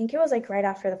problems. And I think it was like right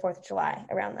after the 4th of July,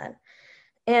 around then.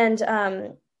 And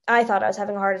I thought I was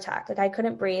having a heart attack. Like, I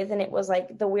couldn't breathe. And it was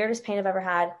like the weirdest pain I've ever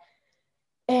had.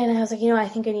 And I was like, I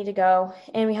think I need to go.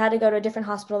 And we had to go to a different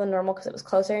hospital than normal because it was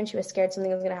closer and she was scared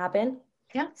something was going to happen.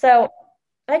 Yeah. So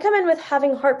I come in with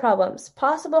having heart problems,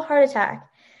 possible heart attack.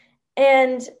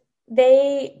 And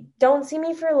they don't see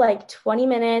me for like 20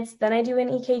 minutes. Then I do an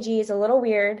EKG. It's a little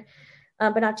weird,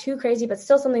 but not too crazy, but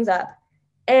still something's up.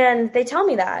 And they tell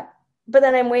me that. But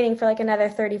then I'm waiting for like another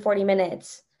 30, 40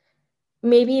 minutes,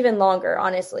 maybe even longer,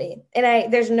 honestly.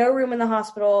 And there's no room in the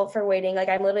hospital for waiting. Like,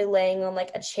 I'm literally laying on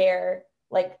like a chair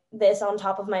like this on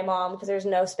top of my mom because there's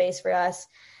no space for us.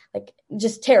 Like,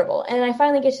 just terrible. And I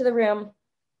finally get to the room.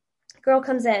 Girl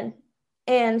comes in.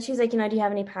 And she's like, do you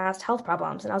have any past health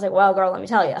problems? And I was like, well, girl, let me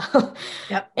tell you.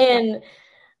 Yep. And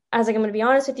I was like, I'm going to be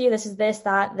honest with you. This is this,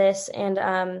 that, this. And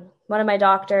one of my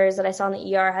doctors that I saw in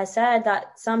the ER has said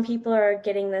that some people are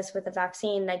getting this with the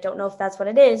vaccine. And I don't know if that's what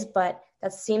it is, but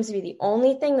that seems to be the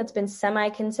only thing that's been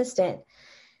semi-consistent.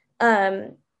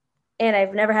 And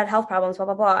I've never had health problems, blah,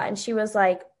 blah, blah. And she was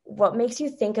like, what makes you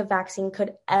think a vaccine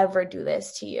could ever do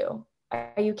this to you?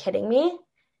 Are you kidding me?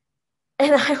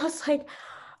 And I was like,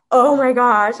 oh my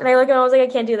gosh. And I look at him, I was like,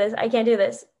 I can't do this. I can't do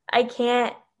this. I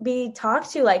can't be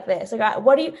talked to like this. Like,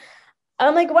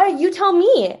 I'm like, why? You tell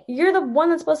me. You're the one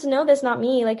that's supposed to know this, not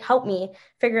me. Like, help me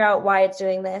figure out why it's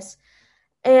doing this.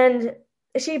 And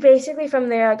she basically from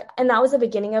there, like, and that was the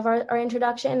beginning of our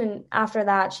introduction. And after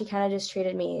that, she kind of just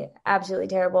treated me absolutely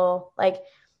terrible. Like,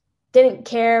 didn't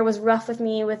care, was rough with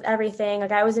me with everything.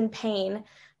 Like, I was in pain,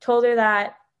 told her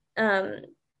that I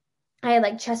had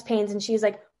like chest pains, and she's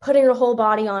like, putting her whole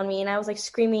body on me, and I was like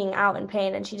screaming out in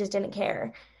pain, and she just didn't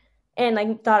care, and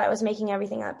like thought I was making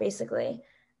everything up basically.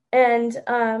 And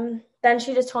then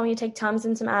she just told me to take Tums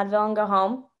and some Advil and go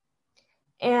home.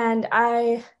 And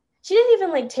she didn't even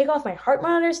like take off my heart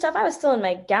monitor stuff. I was still in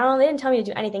my gown. They didn't tell me to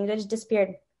do anything. They just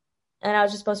disappeared, and I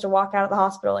was just supposed to walk out of the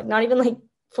hospital, like not even like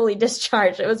fully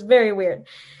discharged. It was very weird.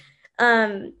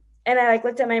 And I like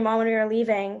looked at my mom when we were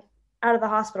leaving out of the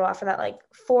hospital after that, like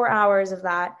 4 hours of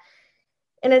that.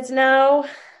 And it's now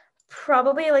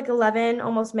probably like 11,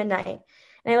 almost midnight.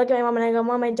 And I look at my mom and I go,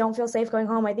 Mom, I don't feel safe going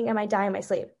home. I think I might die in my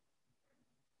sleep.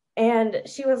 And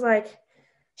she was like,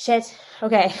 shit,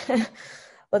 okay,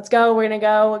 let's go. We're going to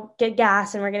go get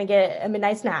gas, and we're going to get a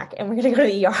midnight snack, and we're going to go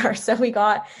to the ER. So we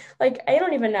got like, I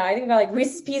don't even know. I think we got like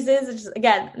Reese's Pieces, which is,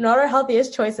 again, not our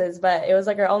healthiest choices, but it was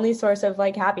like our only source of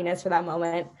like happiness for that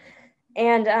moment.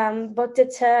 And booked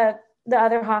it to the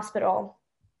other hospital.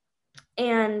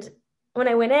 And when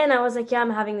I went in, I was like, yeah,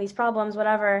 I'm having these problems,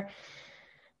 whatever.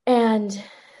 And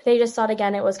they just thought,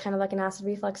 again, it was kind of like an acid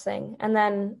reflux thing. And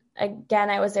then again,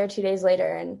 I was there 2 days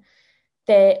later, and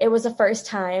it was the first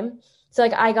time. So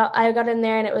like I got in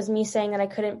there, and it was me saying that I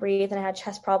couldn't breathe and I had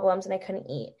chest problems and I couldn't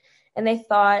eat. And they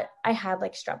thought I had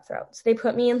like strep throat. So they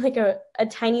put me in like a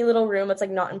tiny little room that's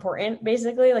like not important,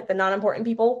 basically, like the non-important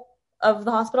people of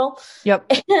the hospital.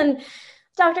 Yep. And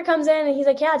doctor comes in and he's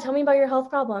like, yeah, tell me about your health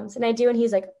problems. And I do. And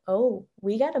he's like, oh,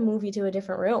 we got to move you to a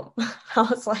different room. I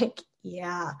was like,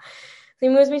 yeah. So he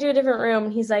moves me to a different room,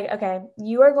 and he's like, okay,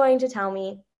 you are going to tell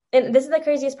me. And this is the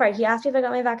craziest part. He asked me if I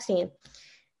got my vaccine.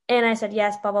 And I said,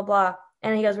 yes, blah, blah, blah.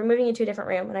 And he goes, we're moving you to a different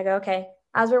room. And I go, okay.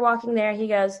 As we're walking there, he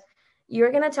goes,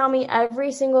 you're going to tell me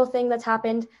every single thing that's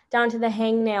happened down to the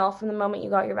hangnail from the moment you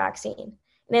got your vaccine.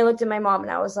 And I looked at my mom,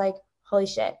 and I was like, holy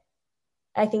shit.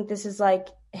 I think this is like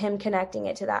him connecting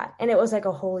it to that. And it was like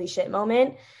a holy shit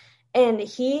moment. And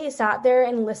he sat there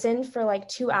and listened for like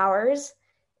 2 hours,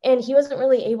 and he wasn't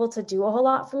really able to do a whole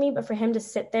lot for me, but for him to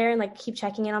sit there and like keep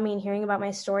checking in on me and hearing about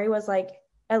my story was like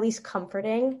at least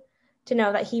comforting to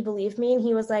know that he believed me. And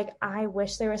he was like, I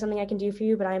wish there was something I can do for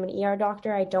you, but I'm an ER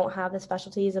doctor. I don't have the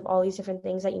specialties of all these different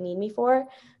things that you need me for.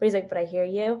 But he's like, but I hear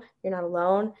you. You're not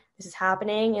alone. This is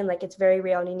happening. And like, it's very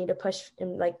real. And you need to push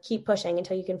and like keep pushing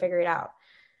until you can figure it out.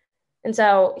 And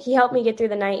so he helped me get through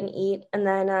the night and eat. And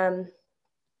then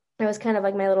it was kind of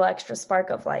like my little extra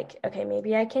spark of like, okay,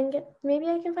 maybe I can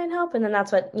find help. And then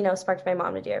that's what, sparked my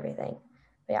mom to do everything.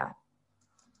 But yeah.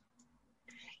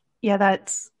 Yeah,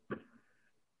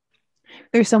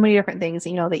 there's so many different things,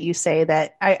 that you say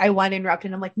that I want to interrupt,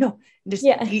 and I'm like, no, just,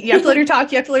 you have to let her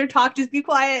talk. You have to let her talk. Just be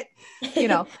quiet.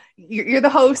 You're the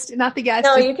host, not the guest.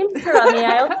 No, you can interrupt me.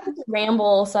 I also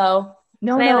ramble. So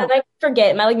I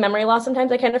forget my memory loss.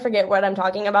 Sometimes I kind of forget what I'm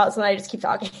talking about. So then I just keep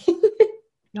talking.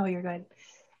 No, you're good.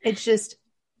 It's just,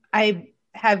 I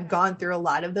have gone through a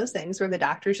lot of those things where the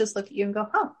doctors just look at you and go,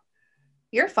 oh,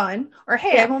 you're fun. Or,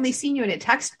 hey, I've only seen you in a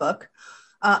textbook.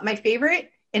 My favorite,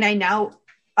 and I now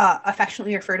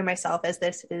affectionately refer to myself as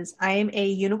this, is I am a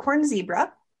unicorn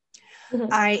zebra.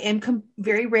 Mm-hmm. I am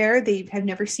very rare. They have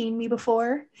never seen me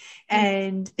before. Mm-hmm.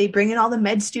 And they bring in all the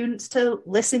med students to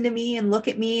listen to me and look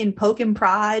at me and poke and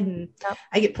prod. And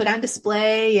I get put on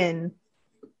display. And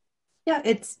yeah,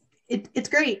 it's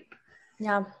great.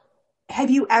 Yeah.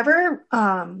 Have you ever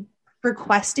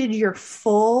requested your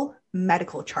full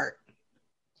medical chart?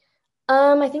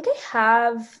 I think I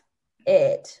have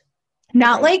it.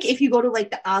 Not like if you go to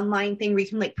like the online thing where you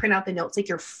can like print out the notes, like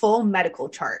your full medical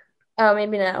chart. Oh,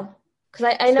 maybe no.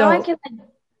 Because I know I can like,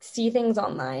 see things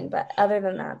online, but other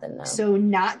than that, then no. So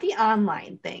not the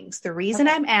online things. The reason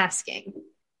I'm asking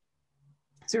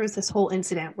is there was this whole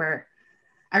incident where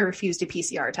I refused a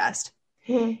PCR test.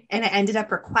 Mm-hmm. And I ended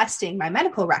up requesting my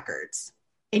medical records.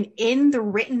 And in the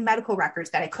written medical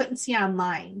records that I couldn't see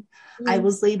online, I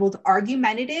was labeled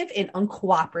argumentative and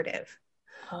uncooperative.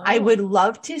 Oh. I would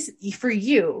love for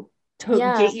you to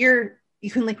get you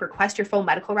can like request your full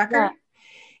medical record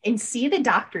and see the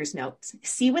doctor's notes,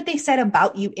 see what they said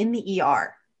about you in the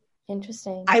ER.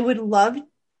 Interesting. I would love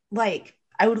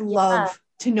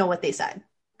to know what they said,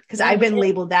 because I've been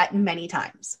labeled that many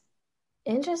times.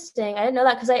 Interesting. I didn't know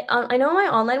that, because I know my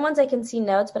online ones I can see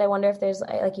notes, but I wonder if there's,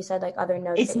 like you said, like other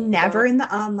notes. It's never in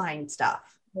the online stuff.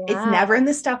 Yeah. It's never in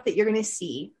the stuff that you're going to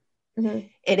see. Mm-hmm.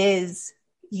 It is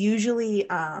usually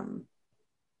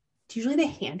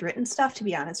the handwritten stuff, to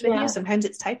be honest with you. Sometimes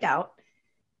it's typed out,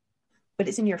 but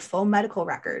it's in your full medical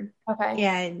record. Okay.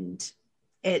 And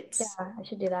I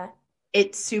should do that.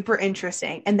 It's super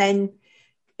interesting. And then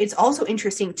it's also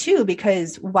interesting too,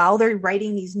 because while they're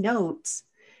writing these notes,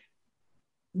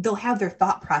 they'll have their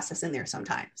thought process in there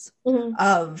sometimes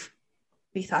of,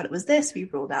 we thought it was this, we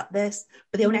ruled out this,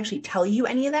 but they won't actually tell you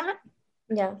any of that.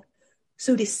 Yeah.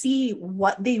 So to see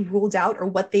what they ruled out or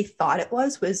what they thought it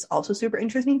was also super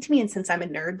interesting to me. And since I'm a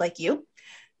nerd like you,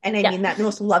 and I mean that in the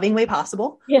most loving way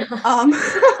possible,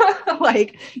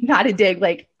 like not a dig,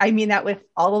 like I mean that with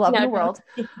all the love in the world.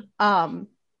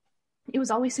 It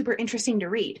was always super interesting to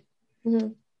read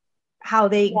how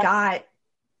they got,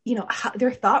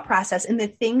 their thought process and the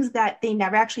things that they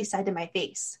never actually said to my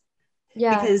face.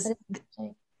 Yeah. Because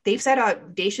they've said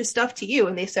audacious stuff to you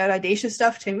and they said audacious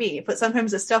stuff to me, but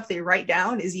sometimes the stuff they write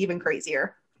down is even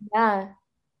crazier. Yeah.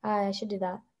 I should do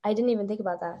that. I didn't even think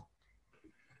about that.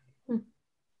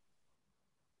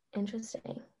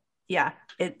 Interesting. Yeah.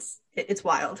 It's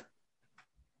wild.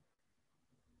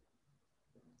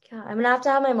 Yeah. I'm going to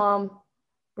have my mom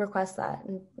request that,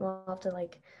 and we'll have to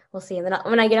we'll see. And then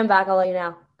when I get them back, I'll let you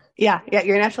know. Yeah,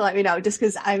 you're gonna have to let me know, just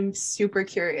because I'm super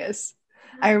curious.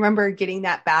 I remember getting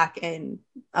that back, and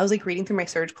I was reading through my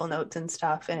surgical notes and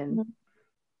stuff, and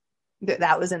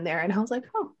that was in there, and I was like,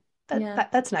 oh,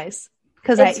 that's nice,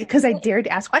 because I dared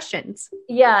to ask questions.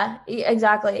 Yeah,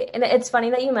 exactly. And it's funny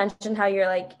that you mentioned how you're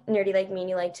nerdy like me, and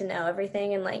you like to know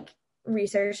everything and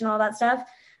research and all that stuff.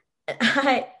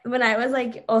 When I was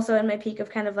also in my peak of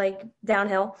kind of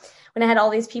downhill, when I had all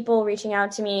these people reaching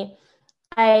out to me,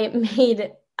 I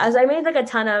made a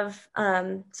ton of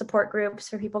support groups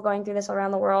for people going through this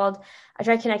around the world. I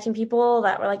tried connecting people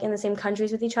that were in the same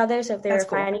countries with each other. So if they were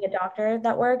finding a doctor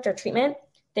that worked or treatment,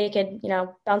 they could,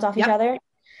 bounce off each other.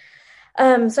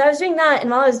 So I was doing that. And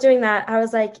while I was doing that, I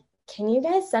was like, can you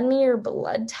guys send me your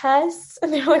blood tests?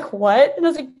 And they're like, what? And I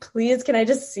was like, please, can I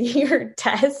just see your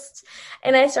tests?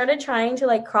 And I started trying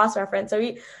to cross-reference. So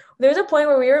there was a point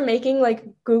where we were making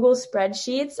Google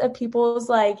spreadsheets of people's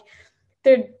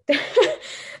their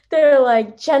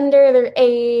gender, their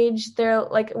age, their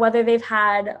whether they've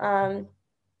had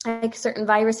certain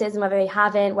viruses and whether they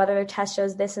haven't, whether their test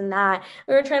shows this and that.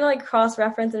 We were trying to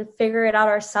cross-reference and figure it out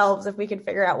ourselves if we could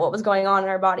figure out what was going on in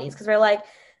our bodies, because we're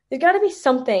there's got to be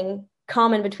something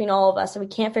common between all of us that we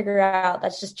can't figure out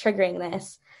that's just triggering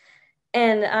this.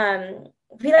 And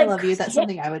we like, I love you. That's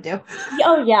something I would do.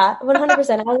 Oh yeah, 100%. I was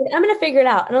like, I'm gonna figure it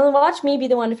out, and I'll watch me be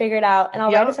the one to figure it out, and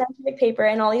I'll write a scientific paper,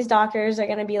 and all these doctors are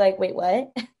gonna be like, wait,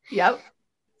 what? Yep.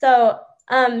 So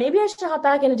maybe I should hop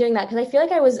back into doing that, because I feel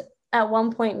like I was at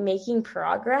one point making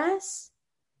progress.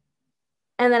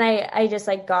 And then I just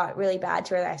like got really bad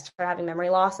to where I started having memory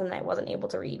loss and I wasn't able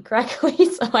to read correctly.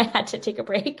 So I had to take a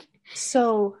break.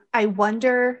 So I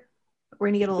wonder, we're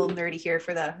going to get a little nerdy here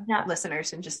for the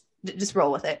listeners and just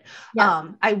roll with it. Yeah.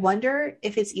 I wonder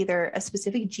if it's either a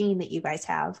specific gene that you guys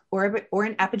have or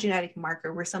an epigenetic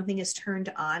marker where something is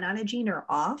turned on a gene or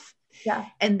off. Yeah.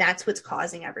 And that's what's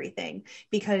causing everything,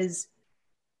 because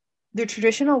the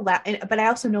traditional lab, but I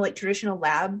also know like traditional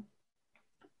lab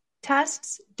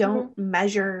tests don't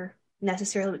measure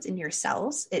necessarily what's in your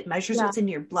cells. It measures what's in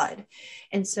your blood.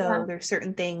 And so there's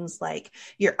certain things like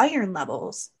your iron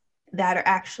levels that are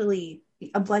actually,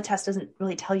 a blood test doesn't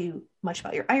really tell you much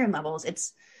about your iron levels.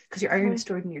 It's because your iron is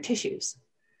stored in your tissues.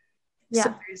 Yeah.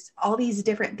 So there's all these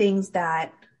different things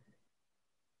that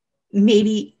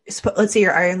maybe, let's say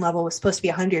your iron level was supposed to be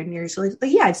 100 and you're like,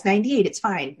 yeah, it's 98. It's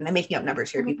fine. And I'm making up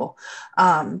numbers here, people.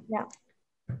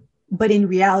 But in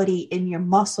reality, in your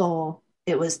muscle,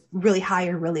 it was really high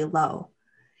or really low.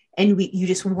 And you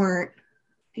just weren't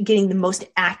getting the most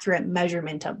accurate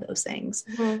measurement of those things.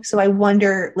 Mm-hmm. So I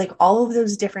wonder, like, all of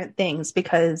those different things,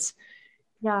 because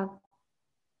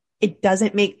it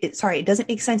doesn't make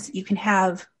sense that you can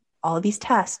have all of these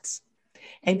tests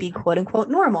and be quote unquote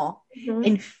normal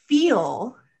and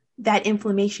feel that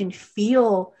inflammation,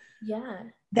 feel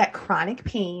that chronic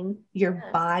pain, your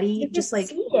body just like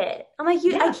see it. I'm like,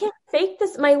 I can't fake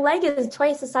this. My leg is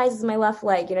twice the size as my left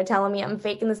leg, telling me I'm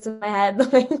faking this in my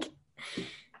head. Like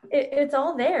it's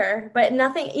all there, but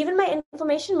nothing, even my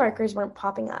inflammation markers weren't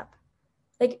popping up.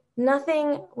 Like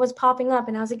nothing was popping up.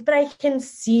 And I was like, but I can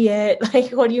see it.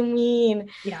 Like, what do you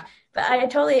mean? Yeah. But I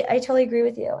totally agree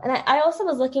with you. And I also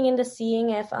was looking into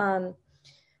seeing if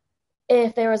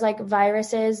there was like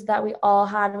viruses that we all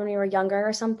had when we were younger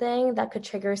or something that could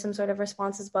trigger some sort of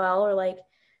response as well, or like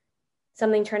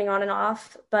something turning on and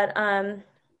off. But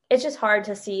it's just hard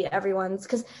to see everyone's,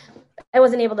 because I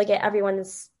wasn't able to get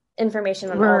everyone's information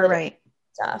on all the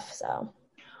stuff. So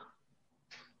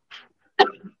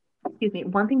excuse me.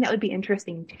 One thing that would be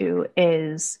interesting too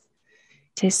is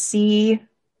to see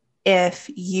if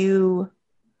you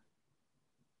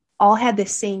all had the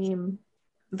same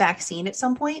vaccine at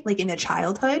some point, like in a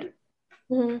childhood,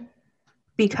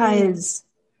 because,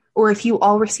 or if you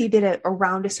all received it at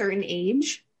around a certain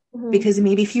age, because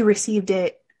maybe if you received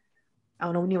it, I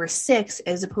don't know, when you were 6,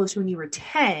 as opposed to when you were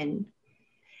 10,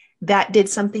 that did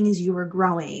something as you were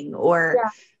growing, or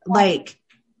like,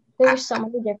 there's so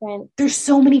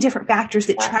many different factors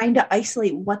that trying to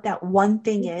isolate what that one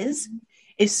thing is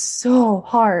so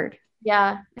hard.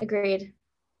 Yeah, agreed.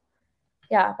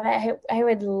 Yeah, but I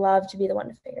would love to be the one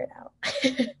to figure it out.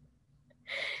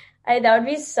 That would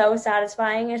be so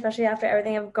satisfying, especially after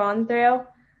everything I've gone through.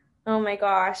 Oh my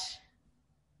gosh.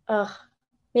 Ugh.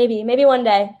 Maybe one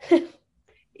day.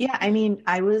 Yeah, I mean,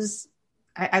 I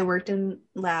worked in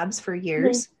labs for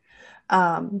years.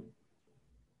 I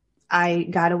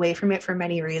got away from it for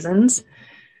many reasons.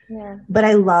 Yeah. But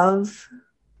I love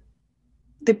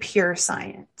the pure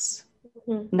science.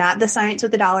 Not the science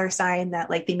with the dollar sign that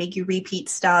like they make you repeat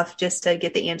stuff just to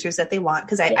get the answers that they want.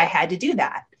 Cause I had to do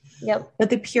that. Yep. But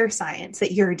the pure science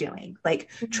that you're doing, like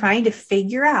trying to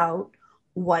figure out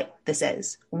what this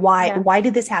is. Why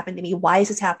did this happen to me? Why is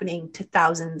this happening to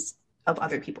thousands of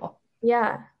other people?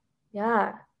 Yeah.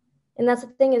 Yeah. And that's the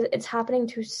thing, is it's happening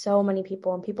to so many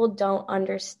people and people don't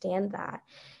understand that.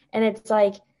 And it's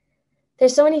like,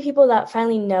 there's so many people that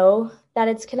finally know that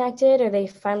it's connected, or they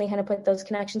finally kind of put those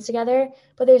connections together.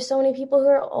 But there's so many people who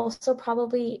are also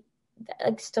probably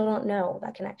like still don't know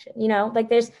that connection, like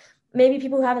there's maybe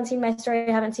people who haven't seen my story,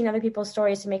 haven't seen other people's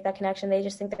stories to make that connection. They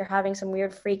just think they're having some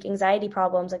weird freak anxiety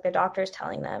problems, like their doctor's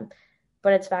telling them,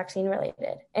 but it's vaccine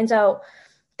related. And so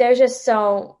there's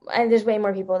there's way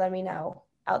more people than we know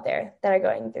out there that are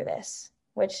going through this,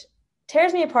 which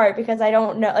tears me apart because I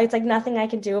don't know. It's like nothing I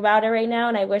can do about it right now.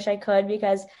 And I wish I could,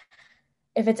 because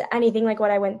if it's anything like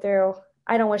what I went through,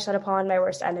 I don't wish that upon my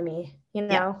worst enemy,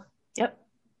 Yeah. Yep.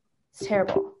 It's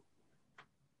terrible.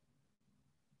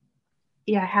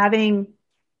 Yeah.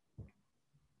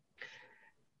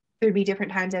 There'd be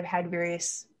different times I've had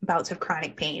various bouts of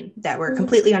chronic pain that were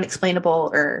completely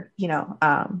unexplainable, or,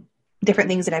 different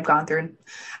things that I've gone through. And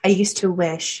I used to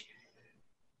wish,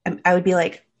 I would be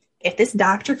like, if this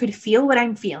doctor could feel what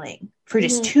I'm feeling for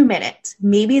just 2 minutes,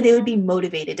 maybe they would be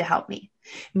motivated to help me.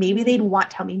 Maybe they'd want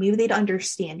to tell me, maybe they'd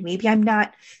understand. Maybe I'm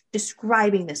not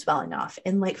describing this well enough.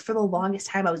 And like for the longest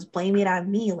time, I was blaming it on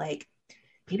me. Like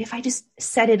maybe if I just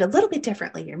said it a little bit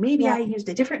differently, or maybe I used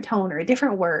a different tone or a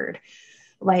different word.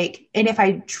 Like, and if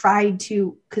I tried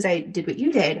to, because I did what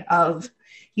you did of,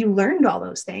 you learned all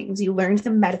those things. You learned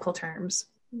the medical terms.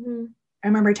 Mm-hmm. I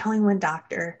remember telling one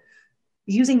doctor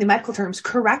using the medical terms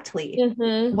correctly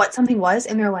what something was.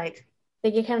 And they're like,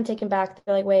 they get kind of taken back.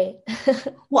 They're like, wait.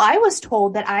 Well, I was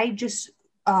told that I just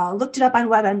looked it up on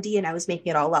WebMD and I was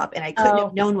making it all up and I couldn't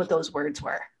have known what those words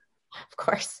were. Of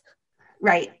course.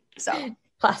 Right. So.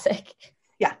 Classic.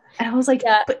 Yeah. And I was like,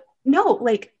 but no,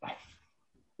 like,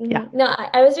 yeah. No,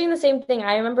 I was doing the same thing.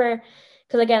 I remember,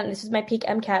 because again, this is my peak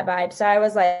MCAT vibe. So I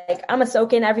was like, I'm going to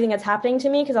soak in everything that's happening to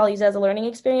me because I'll use it as a learning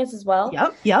experience as well.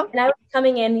 Yep. And I was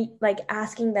coming in, like,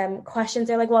 asking them questions.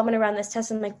 They're like, well, I'm going to run this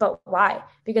test. I'm like, but why?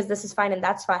 Because this is fine and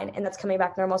that's fine. And that's coming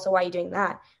back normal. So why are you doing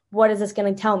that? What is this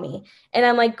going to tell me? And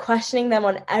I'm like questioning them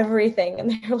on everything.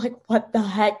 And they're like, what the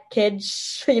heck, kid?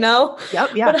 You know?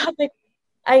 Yep. Yeah. But I'm like,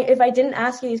 if I didn't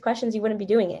ask you these questions, you wouldn't be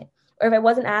doing it. Or if I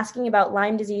wasn't asking about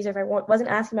Lyme disease, or if I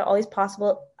wasn't asking about all these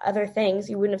possible other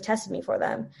things, you wouldn't have tested me for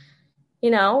them,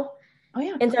 you know? Oh,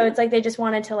 yeah. And so it's like they just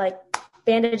wanted to, like,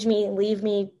 bandage me and leave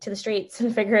me to the streets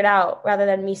and figure it out, rather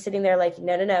than me sitting there like,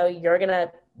 no, you're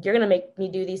gonna make me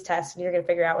do these tests and you're gonna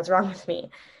figure out what's wrong with me.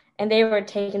 And they were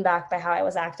taken back by how I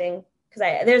was acting.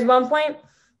 Because there's one point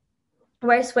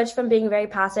where I switched from being very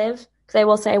passive, because I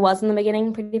will say I was in the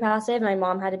beginning pretty passive. My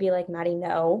mom had to be like, Maddie,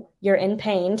 no, you're in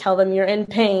pain. Tell them you're in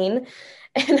pain.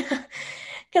 And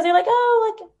because they're like,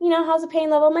 oh, like, you know, how's the pain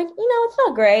level? I'm like, it's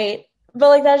not great. But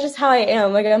like, that's just how I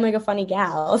am. Like, I'm like a funny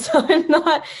gal. So I'm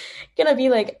not going to be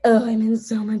like, oh, I'm in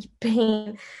so much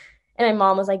pain. And my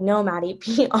mom was like, no, Maddie,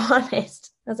 be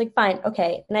honest. I was like, fine.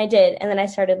 Okay. And I did. And then I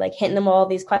started like hitting them all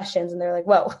these questions and they're like,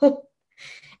 whoa.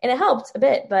 And it helped a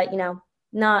bit, but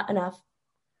not enough.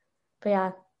 But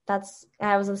yeah.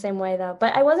 I was the same way though,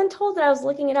 but I wasn't told that I was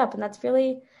looking it up. And that's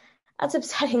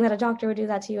upsetting that a doctor would do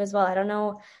that to you as well. I don't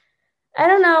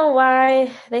know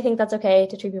why they think that's okay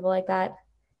to treat people like that.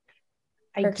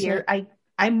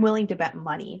 I'm willing to bet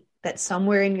money that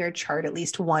somewhere in your chart, at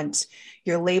least once,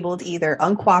 you're labeled either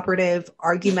uncooperative,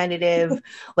 argumentative,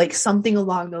 like something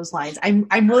along those lines.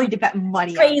 I'm willing to bet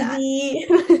money on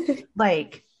that.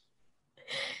 Like,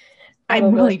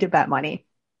 I'm willing to bet money.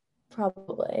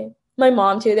 Probably. My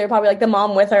mom too. They're probably like the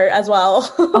mom with her as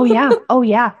well. Oh yeah.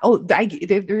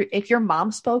 If your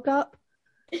mom spoke up,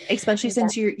 especially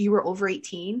since you were over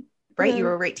 18, right? Mm-hmm. You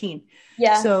were over 18.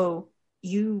 Yeah. So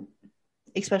you,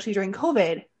 especially during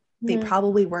COVID, they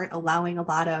probably weren't allowing a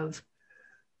lot of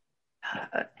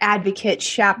advocates,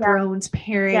 chaperones,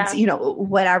 parents,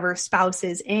 whatever,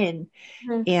 spouses in.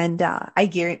 Mm-hmm. And I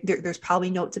guarantee there's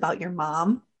probably notes about your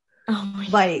mom. Oh my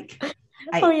like. God.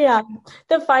 Yeah.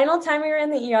 The final time we were in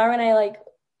the ER when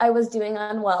I was doing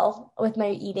unwell with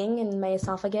my eating and my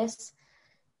esophagus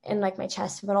and like my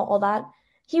chest and all that,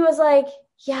 he was like,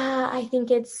 yeah, I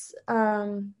think it's,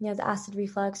 the acid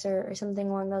reflux or something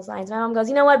along those lines. My mom goes,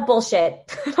 you know what?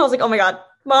 Bullshit. I was like, oh my God,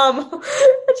 Mom.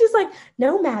 And she's like,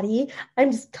 no, Maddie,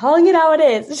 I'm just calling it how it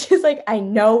is. She's like, I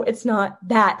know it's not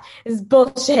that. It's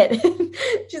bullshit.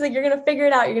 She's like, you're going to figure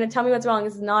it out. You're going to tell me what's wrong.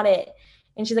 This is not it.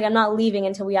 And she's like, I'm not leaving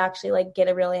until we actually like get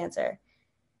a real answer.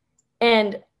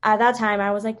 And at that time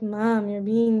I was like, Mom, you're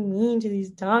being mean to these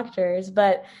doctors.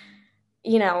 But,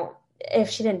 if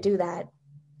she didn't do that,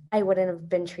 I wouldn't have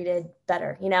been treated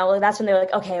better. That's when they were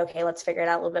like, okay, let's figure it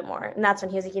out a little bit more. And that's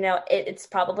when he was like, it's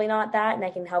probably not that. And I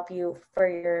can help you for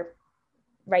your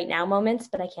right now moments,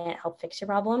 but I can't help fix your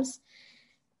problems.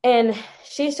 And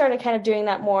she started kind of doing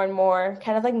that more and more,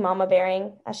 kind of like mama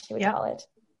bearing, as she would call it.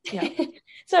 Yeah.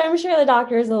 So I'm sure the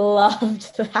doctors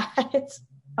loved that.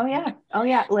 Oh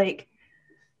yeah. Like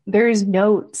there's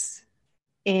notes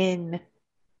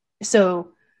so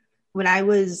when I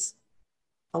was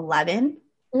 11,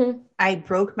 I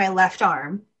broke my left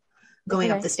arm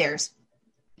going up the stairs.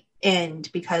 And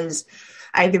because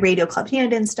I have the radio club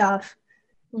hand and stuff,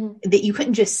 that you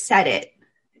couldn't just set it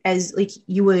as like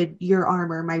you would your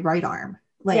arm or my right arm,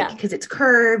 like, because it's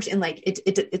curved and like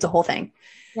it's a whole thing.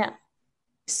 Yeah.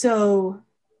 So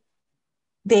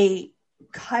have you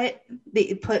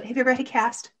ever had a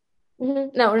cast?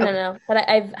 Mm-hmm. No. But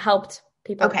I've helped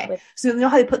people. Okay. So you know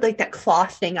how they put like that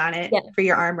cloth thing on it for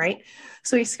your arm, right?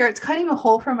 So he starts cutting a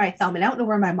hole for my thumb, and I don't know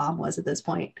where my mom was at this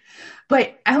point,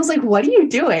 but I was like, what are you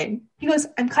doing? He goes,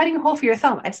 I'm cutting a hole for your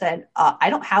thumb. I said, I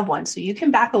don't have one. So you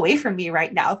can back away from me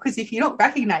right now. Cause if you don't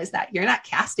recognize that, you're not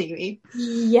casting me.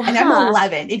 Yeah. And I'm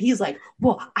 11. And he's like,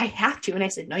 well, I have to. And I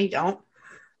said, no, you don't.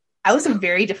 I was a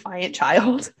very defiant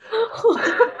child.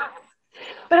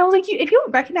 But I was like, if you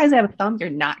don't recognize I have a thumb, you're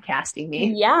not casting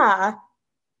me. Yeah.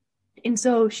 And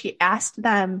so she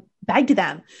begged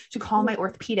them to call my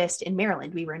orthopedist in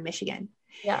Maryland. We were in Michigan.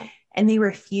 Yeah. And they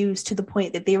refused, to the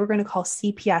point that they were going to call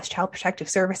CPS, Child Protective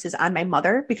Services, on my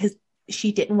mother because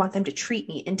she didn't want them to treat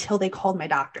me until they called my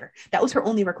doctor. That was her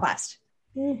only request.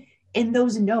 In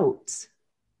those notes,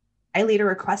 I later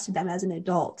requested them as an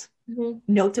adult.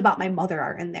 Notes about my mother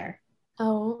are in there.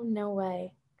 Oh, no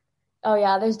way. Oh,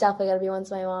 yeah, there's definitely got to be ones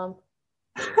to my mom.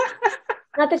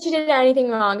 Not that she did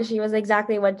anything wrong. She was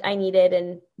exactly what I needed.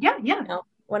 And yeah.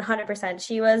 100%.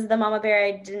 She was the mama bear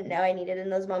I didn't know I needed in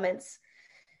those moments.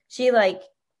 She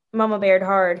mama bared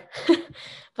hard.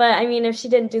 But I mean, if she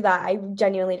didn't do that, I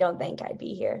genuinely don't think I'd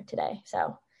be here today.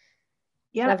 So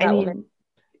yeah,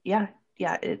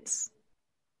 it's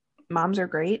moms are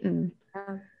great, and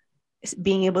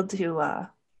being able to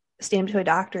stand to a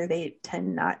doctor, they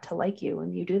tend not to like you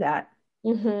when you do that.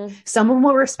 Some of them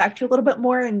will respect you a little bit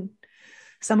more, and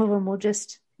some of them will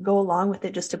just go along with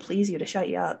it just to please you, to shut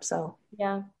you up. So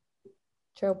yeah,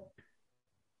 true.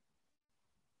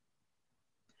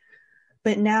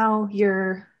 But now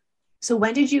so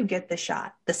when did you get the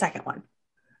shot, the second one?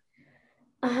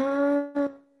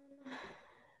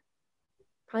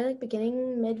 Probably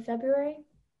beginning mid-February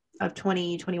of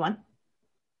 2021.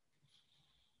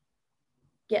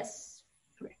 Yes.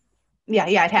 Yeah,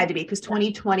 it had to be, because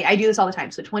 2020, I do this all the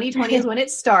time. So 2020 is when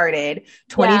it started.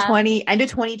 2020, end of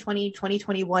 2020,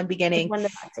 2021 beginning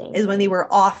is when they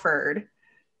were offered.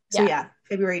 So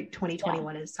February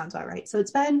 2021 sounds about right. So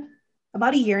it's been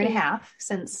about a year and a half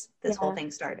since this whole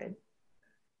thing started.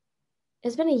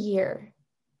 It's been a year.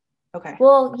 Okay.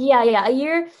 Well, a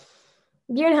year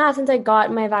and a half since I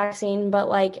got my vaccine, but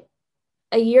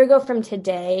a year ago from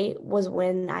today was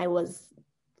when I was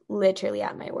literally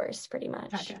at my worst, pretty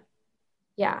much. Gotcha.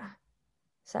 Yeah.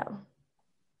 So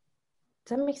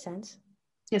does that make sense?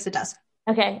 Yes, it does.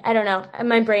 Okay. I don't know.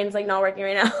 My brain's not working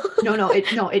right now. No,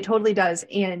 it totally does.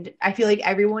 And I feel like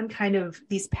everyone kind of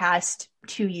these past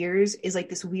 2 years is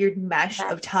this weird mesh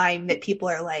of time that people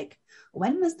are like,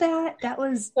 when was that? That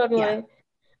was totally. Yeah.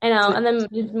 I know. So, and then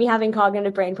me having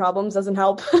cognitive brain problems doesn't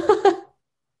help.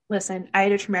 Listen, I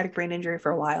had a traumatic brain injury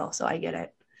for a while, so I get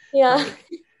it. Yeah.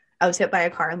 I was hit by a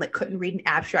car and couldn't read an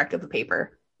abstract of a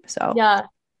paper. So yeah.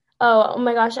 Oh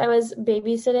my gosh, I was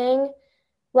babysitting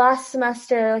last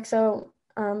semester,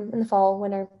 in the fall,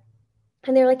 winter,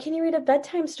 and they were like, "Can you read a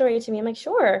bedtime story to me?" I'm like,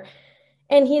 "Sure."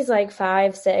 And he's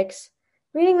 5, 6,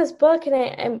 reading this book,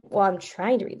 and I'm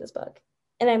trying to read this book,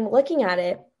 and I'm looking at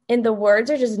it, and the words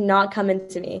are just not coming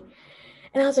to me,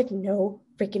 and I was like, "No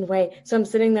freaking way!" So I'm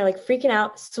sitting there freaking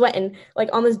out, sweating,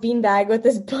 on this beanbag with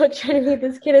this book, trying to read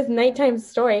this kid his nighttime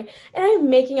story, and I'm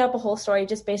making up a whole story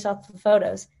just based off the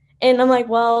photos. And I'm like,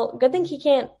 well, good thing he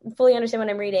can't fully understand what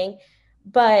I'm reading,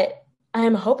 but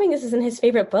I'm hoping this isn't his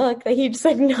favorite book that he just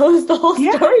knows the whole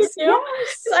story to.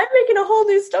 Yes. I'm making a whole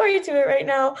new story to it right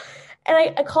now. And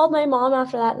I called my mom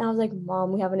after that, and I was like,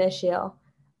 Mom, we have an issue.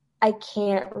 I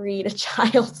can't read a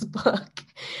child's book.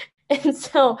 And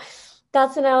so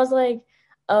that's when I was like,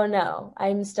 oh no,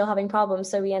 I'm still having problems.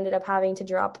 So we ended up having to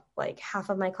drop half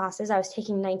of my classes. I was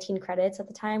taking 19 credits at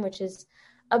the time, which is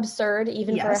absurd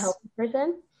even for a healthy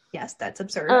person. Yes, that's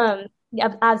absurd.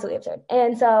 Yeah, absolutely absurd.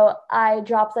 And so I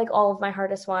dropped all of my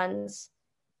hardest ones,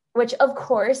 which of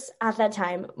course at that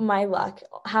time, my luck,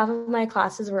 half of my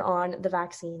classes were on the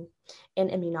vaccine and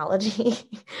immunology.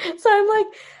 So I'm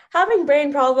having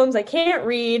brain problems. I can't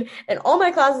read. And all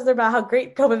my classes are about how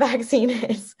great COVID vaccine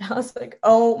is. I was like,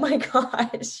 oh my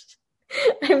gosh,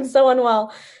 I'm so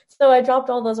unwell. So I dropped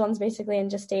all those ones basically and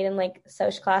just stayed in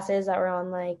social classes that were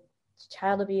on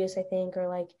child abuse, I think,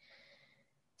 or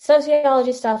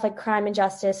sociology stuff, crime and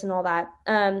justice and all that.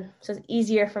 So it's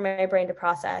easier for my brain to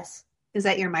process. Is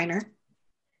that your minor?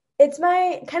 It's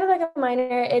my kind of a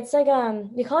minor. It's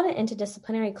we call it an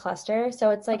interdisciplinary cluster. So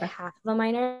it's half of a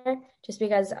minor, just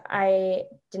because I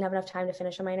didn't have enough time to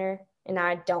finish a minor, and now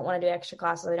I don't want to do extra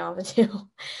classes I don't have to do.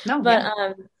 No,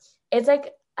 but it's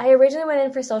I originally went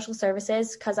in for social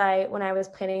services because when I was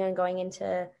planning on going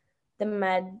into the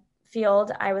med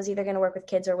field, I was either going to work with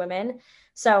kids or women.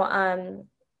 So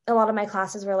a lot of my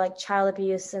classes were child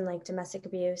abuse and domestic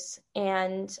abuse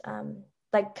and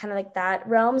kind of that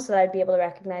realm, so that I'd be able to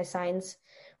recognize signs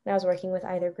when I was working with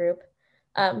either group.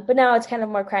 But now it's kind of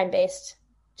more crime-based,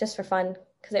 just for fun,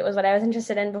 because it was what I was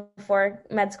interested in before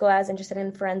med school. I was interested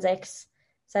in forensics.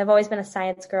 So I've always been a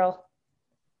science girl.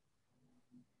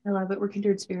 I love it. We're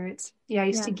kindred spirits. Yeah, I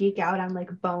used to geek out on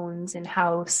bones and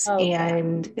house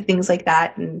and things like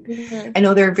that. And I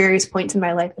know there are various points in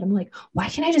my life that I'm why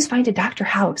can't I just find a Dr.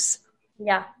 House?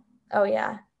 Yeah. Oh,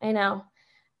 yeah. I know.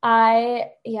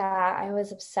 I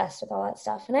was obsessed with all that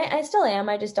stuff, and I still am.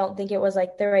 I just don't think it was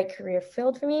like the right career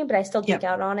field for me, but I still geek Yep.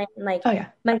 out on it. And like Oh yeah.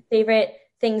 my favorite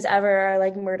things ever are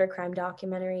like murder crime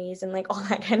documentaries and like all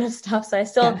that kind of stuff. So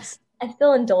Yes. I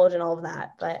still indulge in all of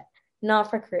that, but not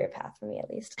for career path for me at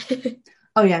least.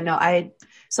 Oh yeah, no,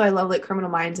 so I love like Criminal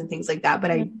Minds and things like that,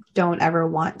 but I don't ever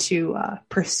want to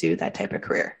pursue that type of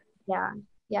career. Yeah.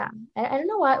 Yeah. I don't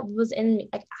know what was in me.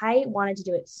 Like I wanted to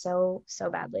do it so, so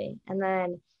badly. And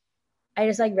then I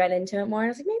just like read into it more. And I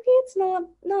was like, maybe it's not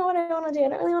what I want to do. I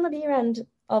don't really want to be around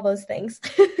all those things.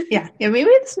 Yeah. Yeah.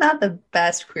 Maybe it's not the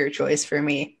best career choice for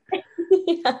me.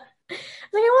 Yeah. Like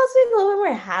I want to be a little bit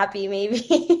more happy,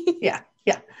 maybe. Yeah.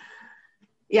 Yeah.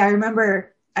 Yeah. I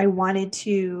remember I wanted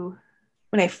to,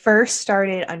 when I first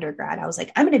started undergrad, I was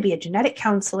like, I'm going to be a genetic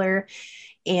counselor,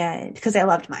 and because I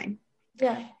loved mine.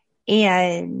 Yeah.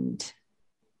 And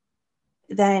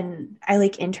then I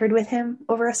like interned with him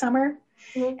over a summer,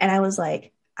 and I was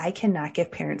like, I cannot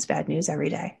give parents bad news every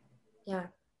day. Yeah.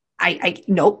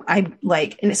 Nope. I'm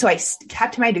like, and so I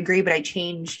kept my degree, but I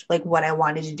changed like what I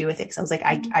wanted to do with it. Cause I was like,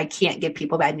 I can't give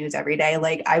people bad news every day.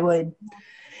 Like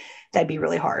that'd be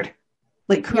really hard.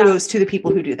 Like kudos to the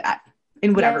people who do that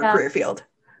in whatever career field.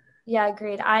 Yeah,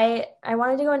 agreed. I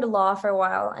wanted to go into law for a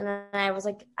while, and then I was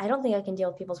like, I don't think I can deal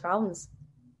with people's problems.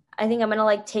 I think I'm gonna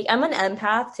I'm an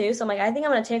empath too, so I'm like, I think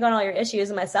I'm gonna take on all your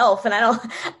issues myself, and I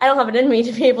don't have it in me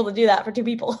to be able to do that for two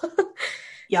people.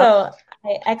 Yep. So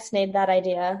I ex-nayed that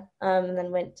idea, and then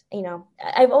went.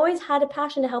 I've always had a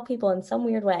passion to help people in some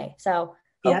weird way, so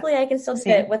hopefully I can still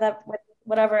do it with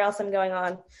whatever else have going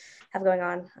on.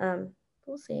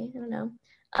 We'll see. I don't know.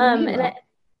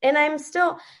 And I'm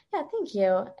still, yeah, thank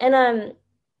you. And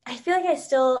I feel like I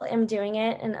still am doing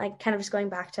it, and like kind of just going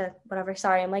back to whatever.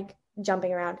 Sorry, I'm like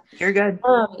jumping around. You're good.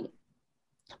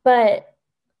 But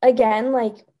again,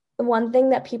 like one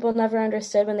thing that people never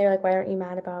understood when they were like, why aren't you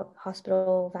mad about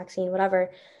hospital, vaccine,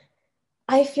 whatever?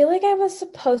 I feel like I was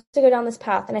supposed to go down this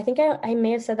path. And I think I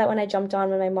may have said that when I jumped on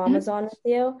when my mom was on with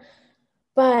you.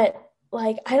 But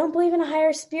like, I don't believe in a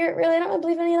higher spirit, really. I don't really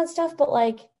believe in any of that stuff, but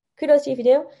like, kudos to you if you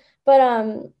do.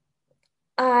 But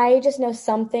I just know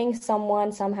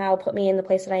someone, somehow put me in the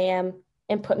place that I am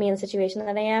and put me in the situation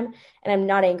that I am, and I'm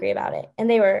not angry about it. And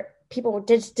people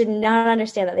did not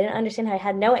understand that. They didn't understand how I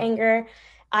had no anger.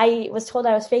 I was told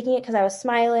I was faking it because I was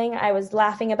smiling. I was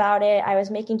laughing about it. I was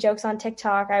making jokes on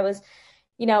TikTok. I was,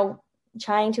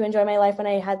 trying to enjoy my life when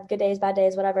I had good days, bad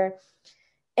days, whatever.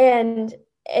 And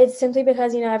it's simply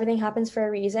because, everything happens for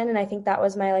a reason. And I think that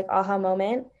was my like aha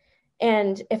moment.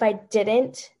 And if I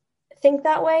didn't think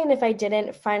that way, and if I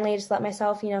didn't finally just let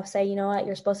myself, say, you know what,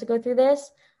 you're supposed to go through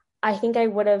this, I think I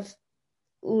would have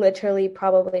literally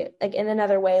probably like in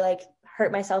another way, like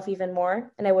hurt myself even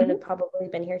more. And I wouldn't have probably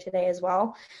been here today as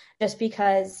well, just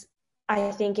because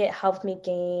I think it helped me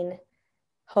gain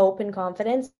hope and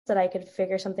confidence that I could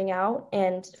figure something out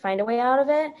and find a way out of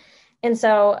it. And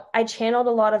so I channeled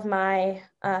a lot of my,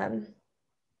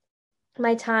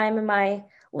 my time and my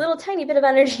little tiny bit of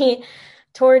energy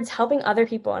towards helping other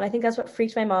people. And I think that's what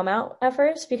freaked my mom out at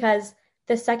first, because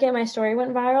the second my story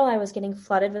went viral, I was getting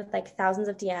flooded with like thousands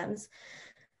of DMs.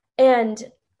 And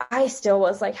I still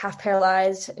was like half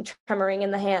paralyzed, tremoring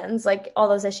in the hands, like all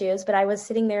those issues. But I was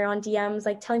sitting there on DMs,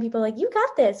 like telling people like, you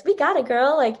got this, we got it,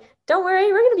 girl. Like, don't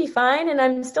worry, we're going to be fine. And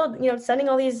I'm still, sending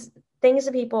all these things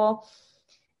to people.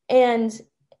 And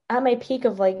at my peak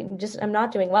of like, I'm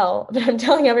not doing well, but I'm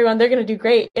telling everyone they're going to do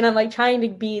great. And I'm like trying to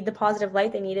be the positive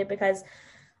light they needed, because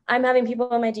I'm having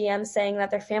people in my DMs saying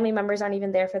that their family members aren't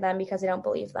even there for them because they don't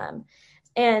believe them.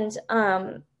 And,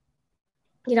 I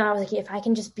was like, if I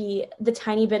can just be the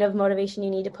tiny bit of motivation you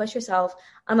need to push yourself,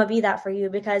 I'm going to be that for you,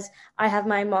 because I have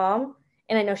my mom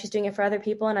and I know she's doing it for other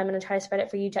people. And I'm going to try to spread it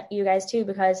for you guys too,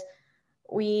 because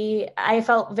I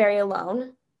felt very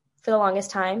alone for the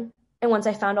longest time. And once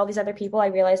I found all these other people, I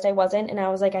realized I wasn't. And I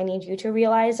was like, I need you to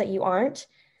realize that you aren't.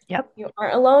 Yep. You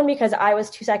aren't alone, because I was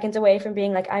 2 seconds away from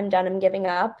being like, I'm done, I'm giving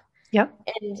up. Yep.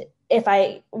 And if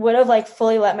I would have like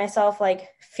fully let myself like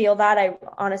feel that, I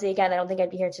honestly, again, I don't think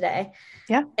I'd be here today.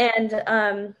 Yeah.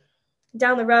 And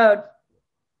down the road,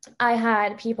 I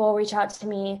had people reach out to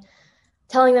me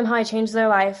telling them how I changed their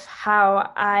life,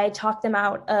 how I talked them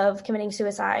out of committing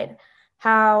suicide,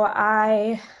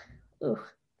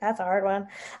 that's a hard one.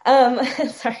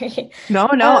 Sorry. No,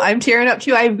 I'm tearing up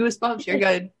too. I have goosebumps. You're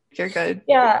good. You're good.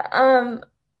 Yeah.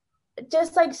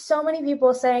 Just like so many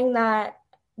people saying that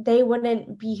they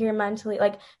wouldn't be here mentally,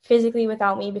 like physically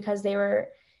without me, because they were,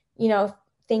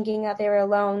 thinking that they were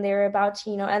alone. They were about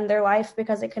to, end their life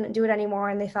because they couldn't do it anymore.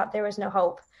 And they thought there was no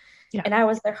hope. Yeah. And I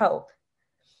was their hope.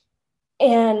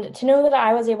 And to know that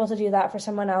I was able to do that for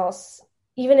someone else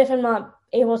even if I'm not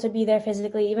able to be there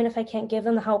physically, even if I can't give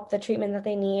them the help, the treatment that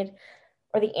they need,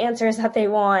 or the answers that they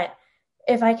want,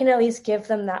 if I can at least give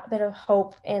them that bit of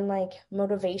hope and like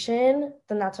motivation,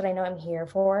 then that's what I know I'm here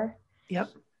for. Yep.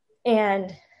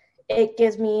 And it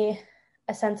gives me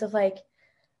a sense of like,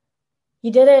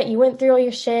 you did it, you went through all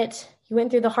your shit, you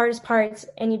went through the hardest parts,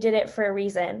 and you did it for a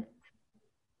reason.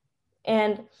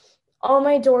 And all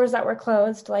my doors that were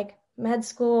closed, like med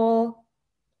school,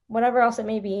 whatever else it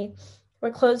may be,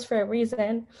 were closed for a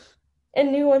reason,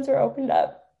 and new ones were opened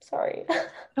up. Sorry.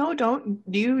 No, don't.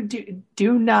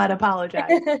 Do not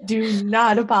apologize. Do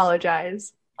not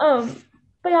apologize. But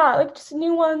yeah, like just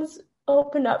new ones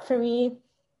opened up for me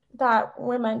that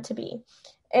were meant to be.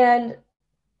 And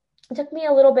it took me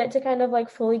a little bit to kind of like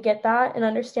fully get that and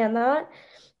understand that.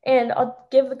 And I'll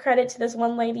give the credit to this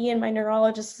one lady in my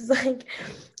neurologist's like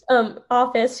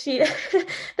office. She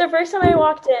the first time I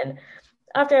walked in,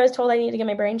 after I was told I needed to get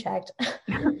my brain checked,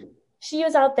 she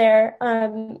was out there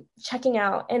checking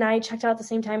out, and I checked out at the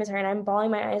same time as her, and I'm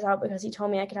bawling my eyes out because he told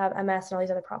me I could have MS and all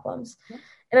these other problems. Yeah.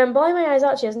 And I'm bawling my eyes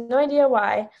out. She has no idea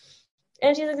why.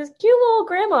 And she's like this cute little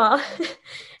grandma.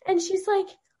 And she's like,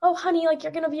 oh, honey, like,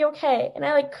 you're going to be okay. And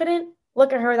I like couldn't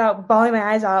look at her without bawling my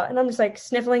eyes out. And I'm just like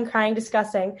sniffling, crying,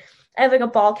 disgusting. I have like a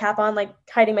ball cap on, like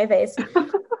hiding my face.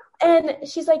 And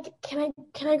she's like, can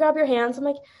I grab your hands? I'm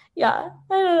like, yeah.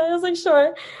 I don't know. I was like,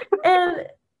 sure. And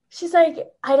she's like,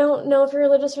 I don't know if you're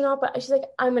religious or not, but she's like,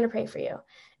 I'm going to pray for you.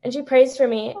 And she prays for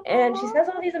me, and she says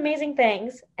all these amazing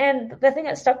things. And the thing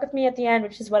that stuck with me at the end,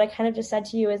 which is what I kind of just said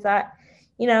to you, is that,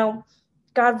 you know,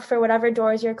 God, for whatever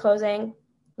doors you're closing,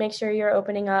 make sure you're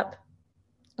opening up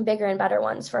bigger and better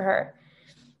ones for her.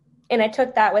 And I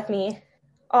took that with me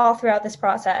all throughout this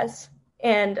process.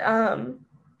 And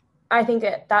I think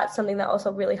that that's something that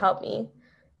also really helped me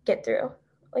get through,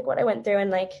 like, what I went through, and,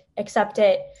 like, accept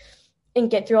it and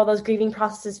get through all those grieving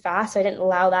processes fast. So I didn't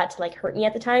allow that to like hurt me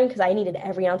at the time, because I needed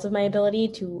every ounce of my ability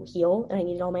to heal, and I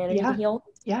needed all my energy to heal.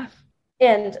 Yeah.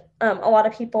 And a lot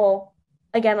of people,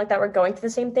 again, like that were going through the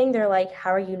same thing. They're like,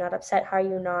 how are you not upset? How are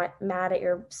you not mad at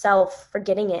yourself for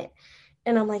getting it?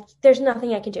 And I'm like, there's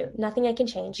nothing I can do. Nothing I can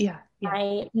change. Yeah.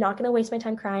 I'm not going to waste my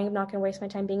time crying. I'm not going to waste my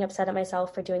time being upset at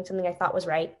myself for doing something I thought was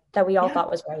right, that we all thought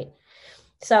was right.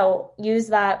 So use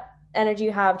that energy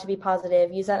you have to be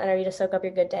positive. Use that energy to soak up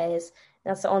your good days.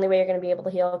 That's the only way you're going to be able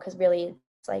to heal, because really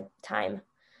it's like time.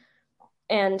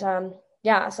 And so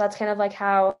that's kind of like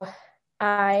how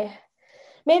I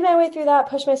made my way through that,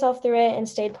 pushed myself through it, and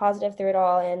stayed positive through it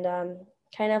all, and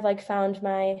kind of like found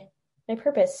my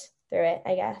purpose through it,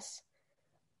 I guess.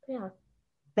 Yeah.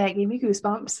 That gave me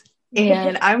goosebumps.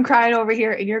 And I'm crying over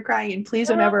here, and you're crying, and please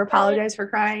don't ever apologize for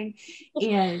crying.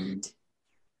 And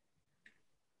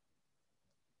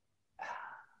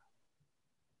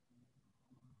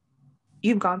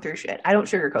you've gone through shit. I don't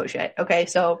sugarcoat shit. Okay.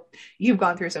 So you've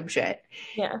gone through some shit.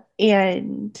 Yeah.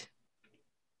 And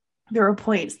there were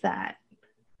points that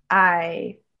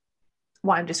I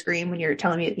wanted to scream when you're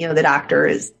telling me, you know, the doctor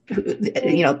is,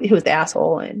 you know, he was the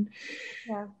asshole. And,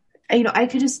 you know, I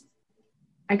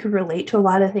could relate to a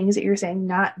lot of things that you're saying.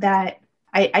 Not that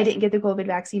I didn't get the COVID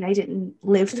vaccine. I didn't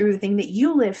live through the thing that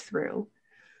you lived through,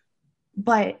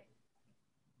 but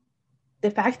the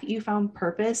fact that you found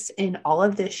purpose in all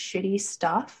of this shitty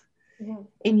stuff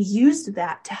and used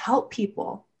that to help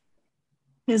people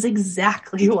is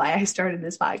exactly why I started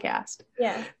this podcast.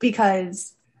 Yeah.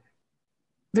 Because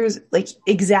there's, like,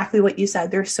 exactly what you said.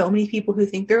 There's so many people who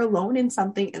think they're alone in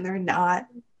something, and they're not.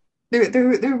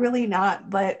 They're really not.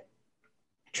 But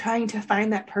trying to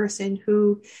find that person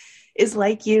who is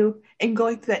like you and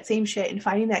going through that same shit and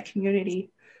finding that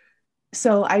community.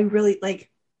 So I really, like,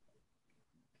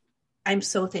 I'm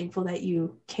so thankful that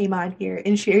you came on here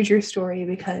and shared your story,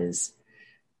 because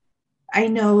I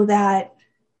know that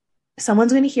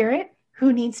someone's going to hear it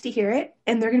who needs to hear it,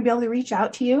 and they're going to be able to reach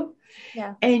out to you,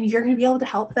 and you're going to be able to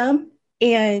help them.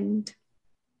 And,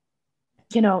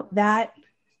 you know, that,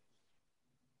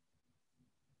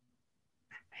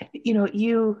 you know,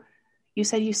 you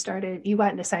said you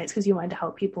got into science because you wanted to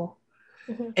help people.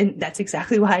 And that's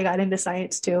exactly why I got into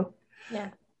science too. Yeah.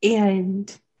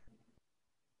 And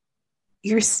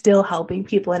you're still helping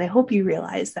people. And I hope you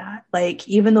realize that, like,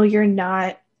 even though you're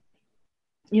not,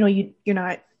 you know, you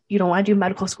don't want to do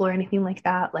medical school or anything like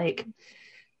that. Like,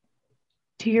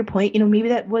 to your point, you know, maybe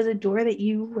that was a door that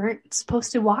you weren't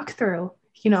supposed to walk through,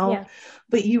 you know,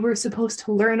 but you were supposed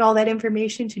to learn all that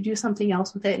information to do something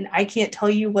else with it. And I can't tell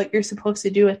you what you're supposed to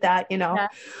do with that, you know,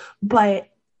 but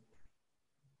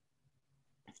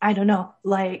I don't know.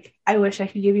 Like, I wish I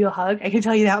could give you a hug. I can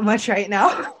tell you that much right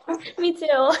now. Me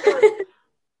too.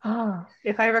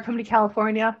 If I ever come to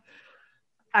California,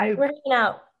 We're hanging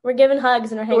out. We're giving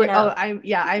hugs and we're hanging out.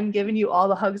 I'm giving you all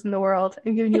the hugs in the world.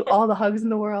 I'm giving you all the hugs in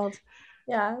the world.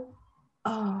 Yeah.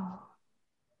 Oh.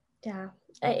 Yeah.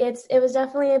 It was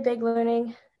definitely a big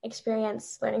learning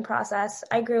process.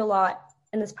 I grew a lot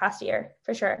in this past year,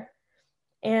 for sure.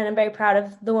 And I'm very proud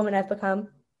of the woman I've become,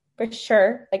 for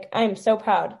sure. Like, I'm so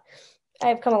proud.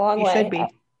 I've come a long way. You should be. I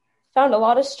found a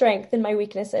lot of strength in my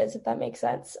weaknesses, if that makes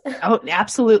sense. Oh,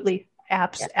 absolutely.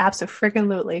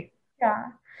 Abso-freaking-lutely. Yeah.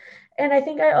 And I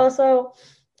think I'm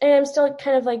still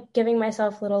kind of like giving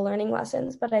myself little learning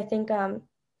lessons, but I think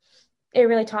it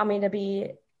really taught me to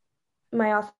be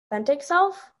my authentic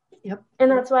self. Yep.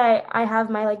 And that's why I have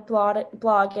my like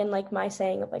blog and like my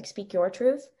saying of like speak your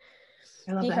truth.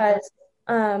 I love because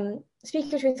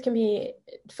speak your truth can be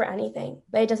for anything.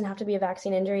 But it doesn't have to be a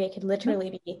vaccine injury. It could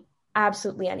literally be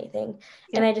absolutely anything.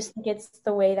 Yep. And I just think it's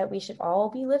the way that we should all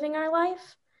be living our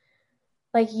life.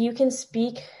 Like, you can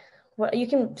you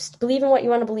can believe in what you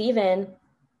want to believe in,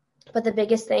 but the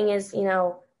biggest thing is,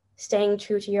 staying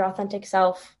true to your authentic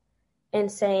self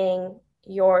and saying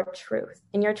your truth.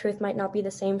 And your truth might not be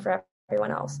the same for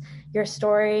everyone else. Your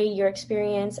story, your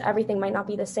experience, everything might not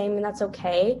be the same, and that's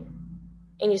okay.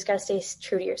 And you just got to stay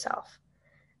true to yourself.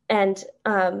 And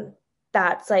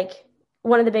that's like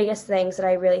one of the biggest things that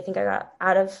I really think I got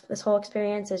out of this whole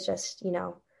experience is just,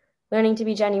 learning to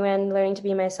be genuine, learning to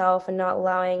be myself, and not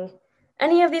allowing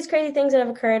any of these crazy things that have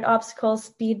occurred, obstacles,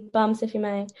 speed bumps, if you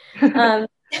may, kind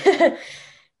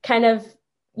of,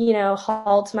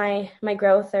 halt my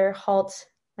growth or halt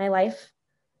my life,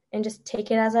 and just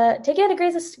take it at a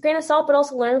grain of salt, but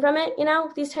also learn from it,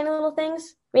 these tiny little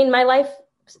things. I mean, my life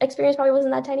experience probably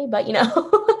wasn't that tiny, but,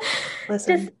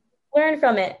 Listen. Just learn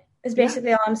from it is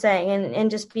basically all I'm saying. And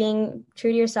just being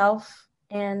true to yourself.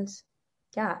 And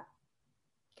yeah,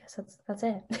 I guess that's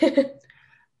it.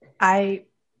 I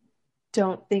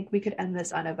don't think we could end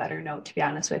this on a better note, to be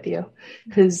honest with you,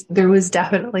 because there was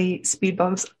definitely speed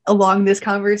bumps along this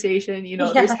conversation.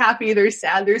 There's happy, there's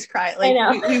sad, there's cry.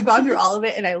 Like, we've gone through all of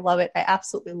it, and I love it. I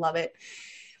absolutely love it.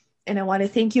 And I want to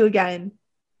thank you again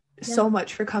so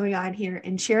much for coming on here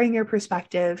and sharing your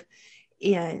perspective,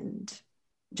 and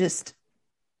just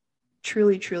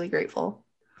truly, truly grateful.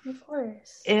 Of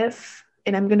course.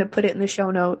 And I'm going to put it in the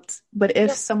show notes, but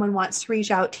if someone wants to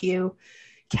reach out to you,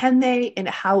 can they, and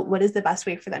what is the best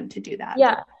way for them to do that?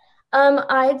 Yeah.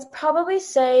 I'd probably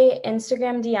say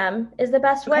Instagram DM is the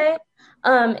best way.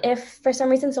 If for some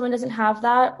reason someone doesn't have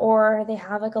that, or they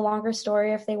have like a longer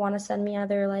story, if they want to send me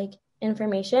other like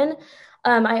information,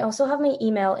 I also have my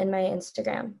email in my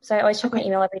Instagram. So I always check my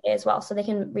email every day as well. So they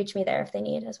can reach me there if they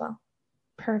need as well.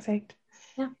 Perfect.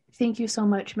 Yeah. Thank you so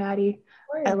much, Maddy.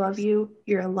 I love you.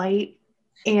 You're a light.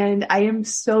 And I am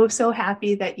so, so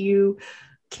happy that you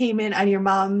came in on your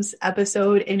mom's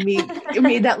episode and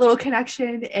made that little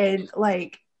connection. And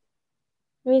like,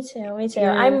 me too.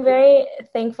 I'm very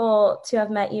thankful to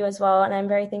have met you as well. And I'm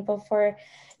very thankful for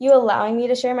you allowing me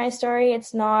to share my story.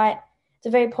 It's a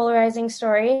very polarizing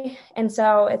story. And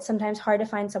so it's sometimes hard to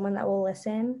find someone that will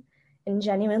listen and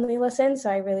genuinely listen. So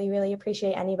I really, really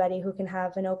appreciate anybody who can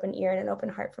have an open ear and an open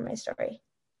heart for my story.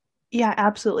 Yeah,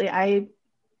 absolutely. I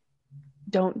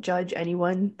don't judge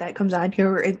anyone that comes on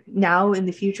here now, in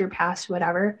the future, past,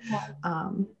 whatever.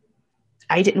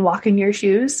 I didn't walk in your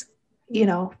shoes.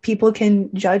 People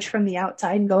can judge from the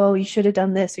outside and go, oh, you should have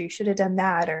done this, or you should have done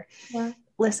that. Or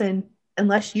listen,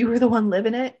 unless you were the one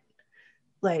living it,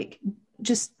 like,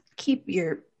 just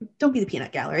don't be the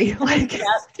peanut gallery. Like,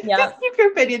 just keep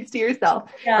your opinions to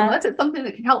yourself. Unless it's something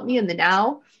that can help me in the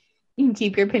now, you can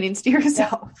keep your opinions to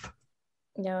yourself.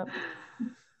 Yeah.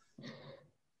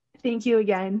 Thank you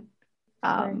again.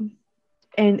 And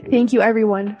thank you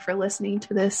everyone for listening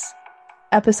to this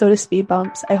episode of Speed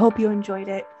Bumps. I hope you enjoyed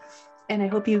it, and I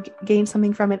hope you gained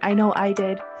something from it. I know I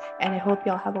did, and I hope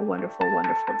y'all have a wonderful,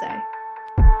 wonderful day.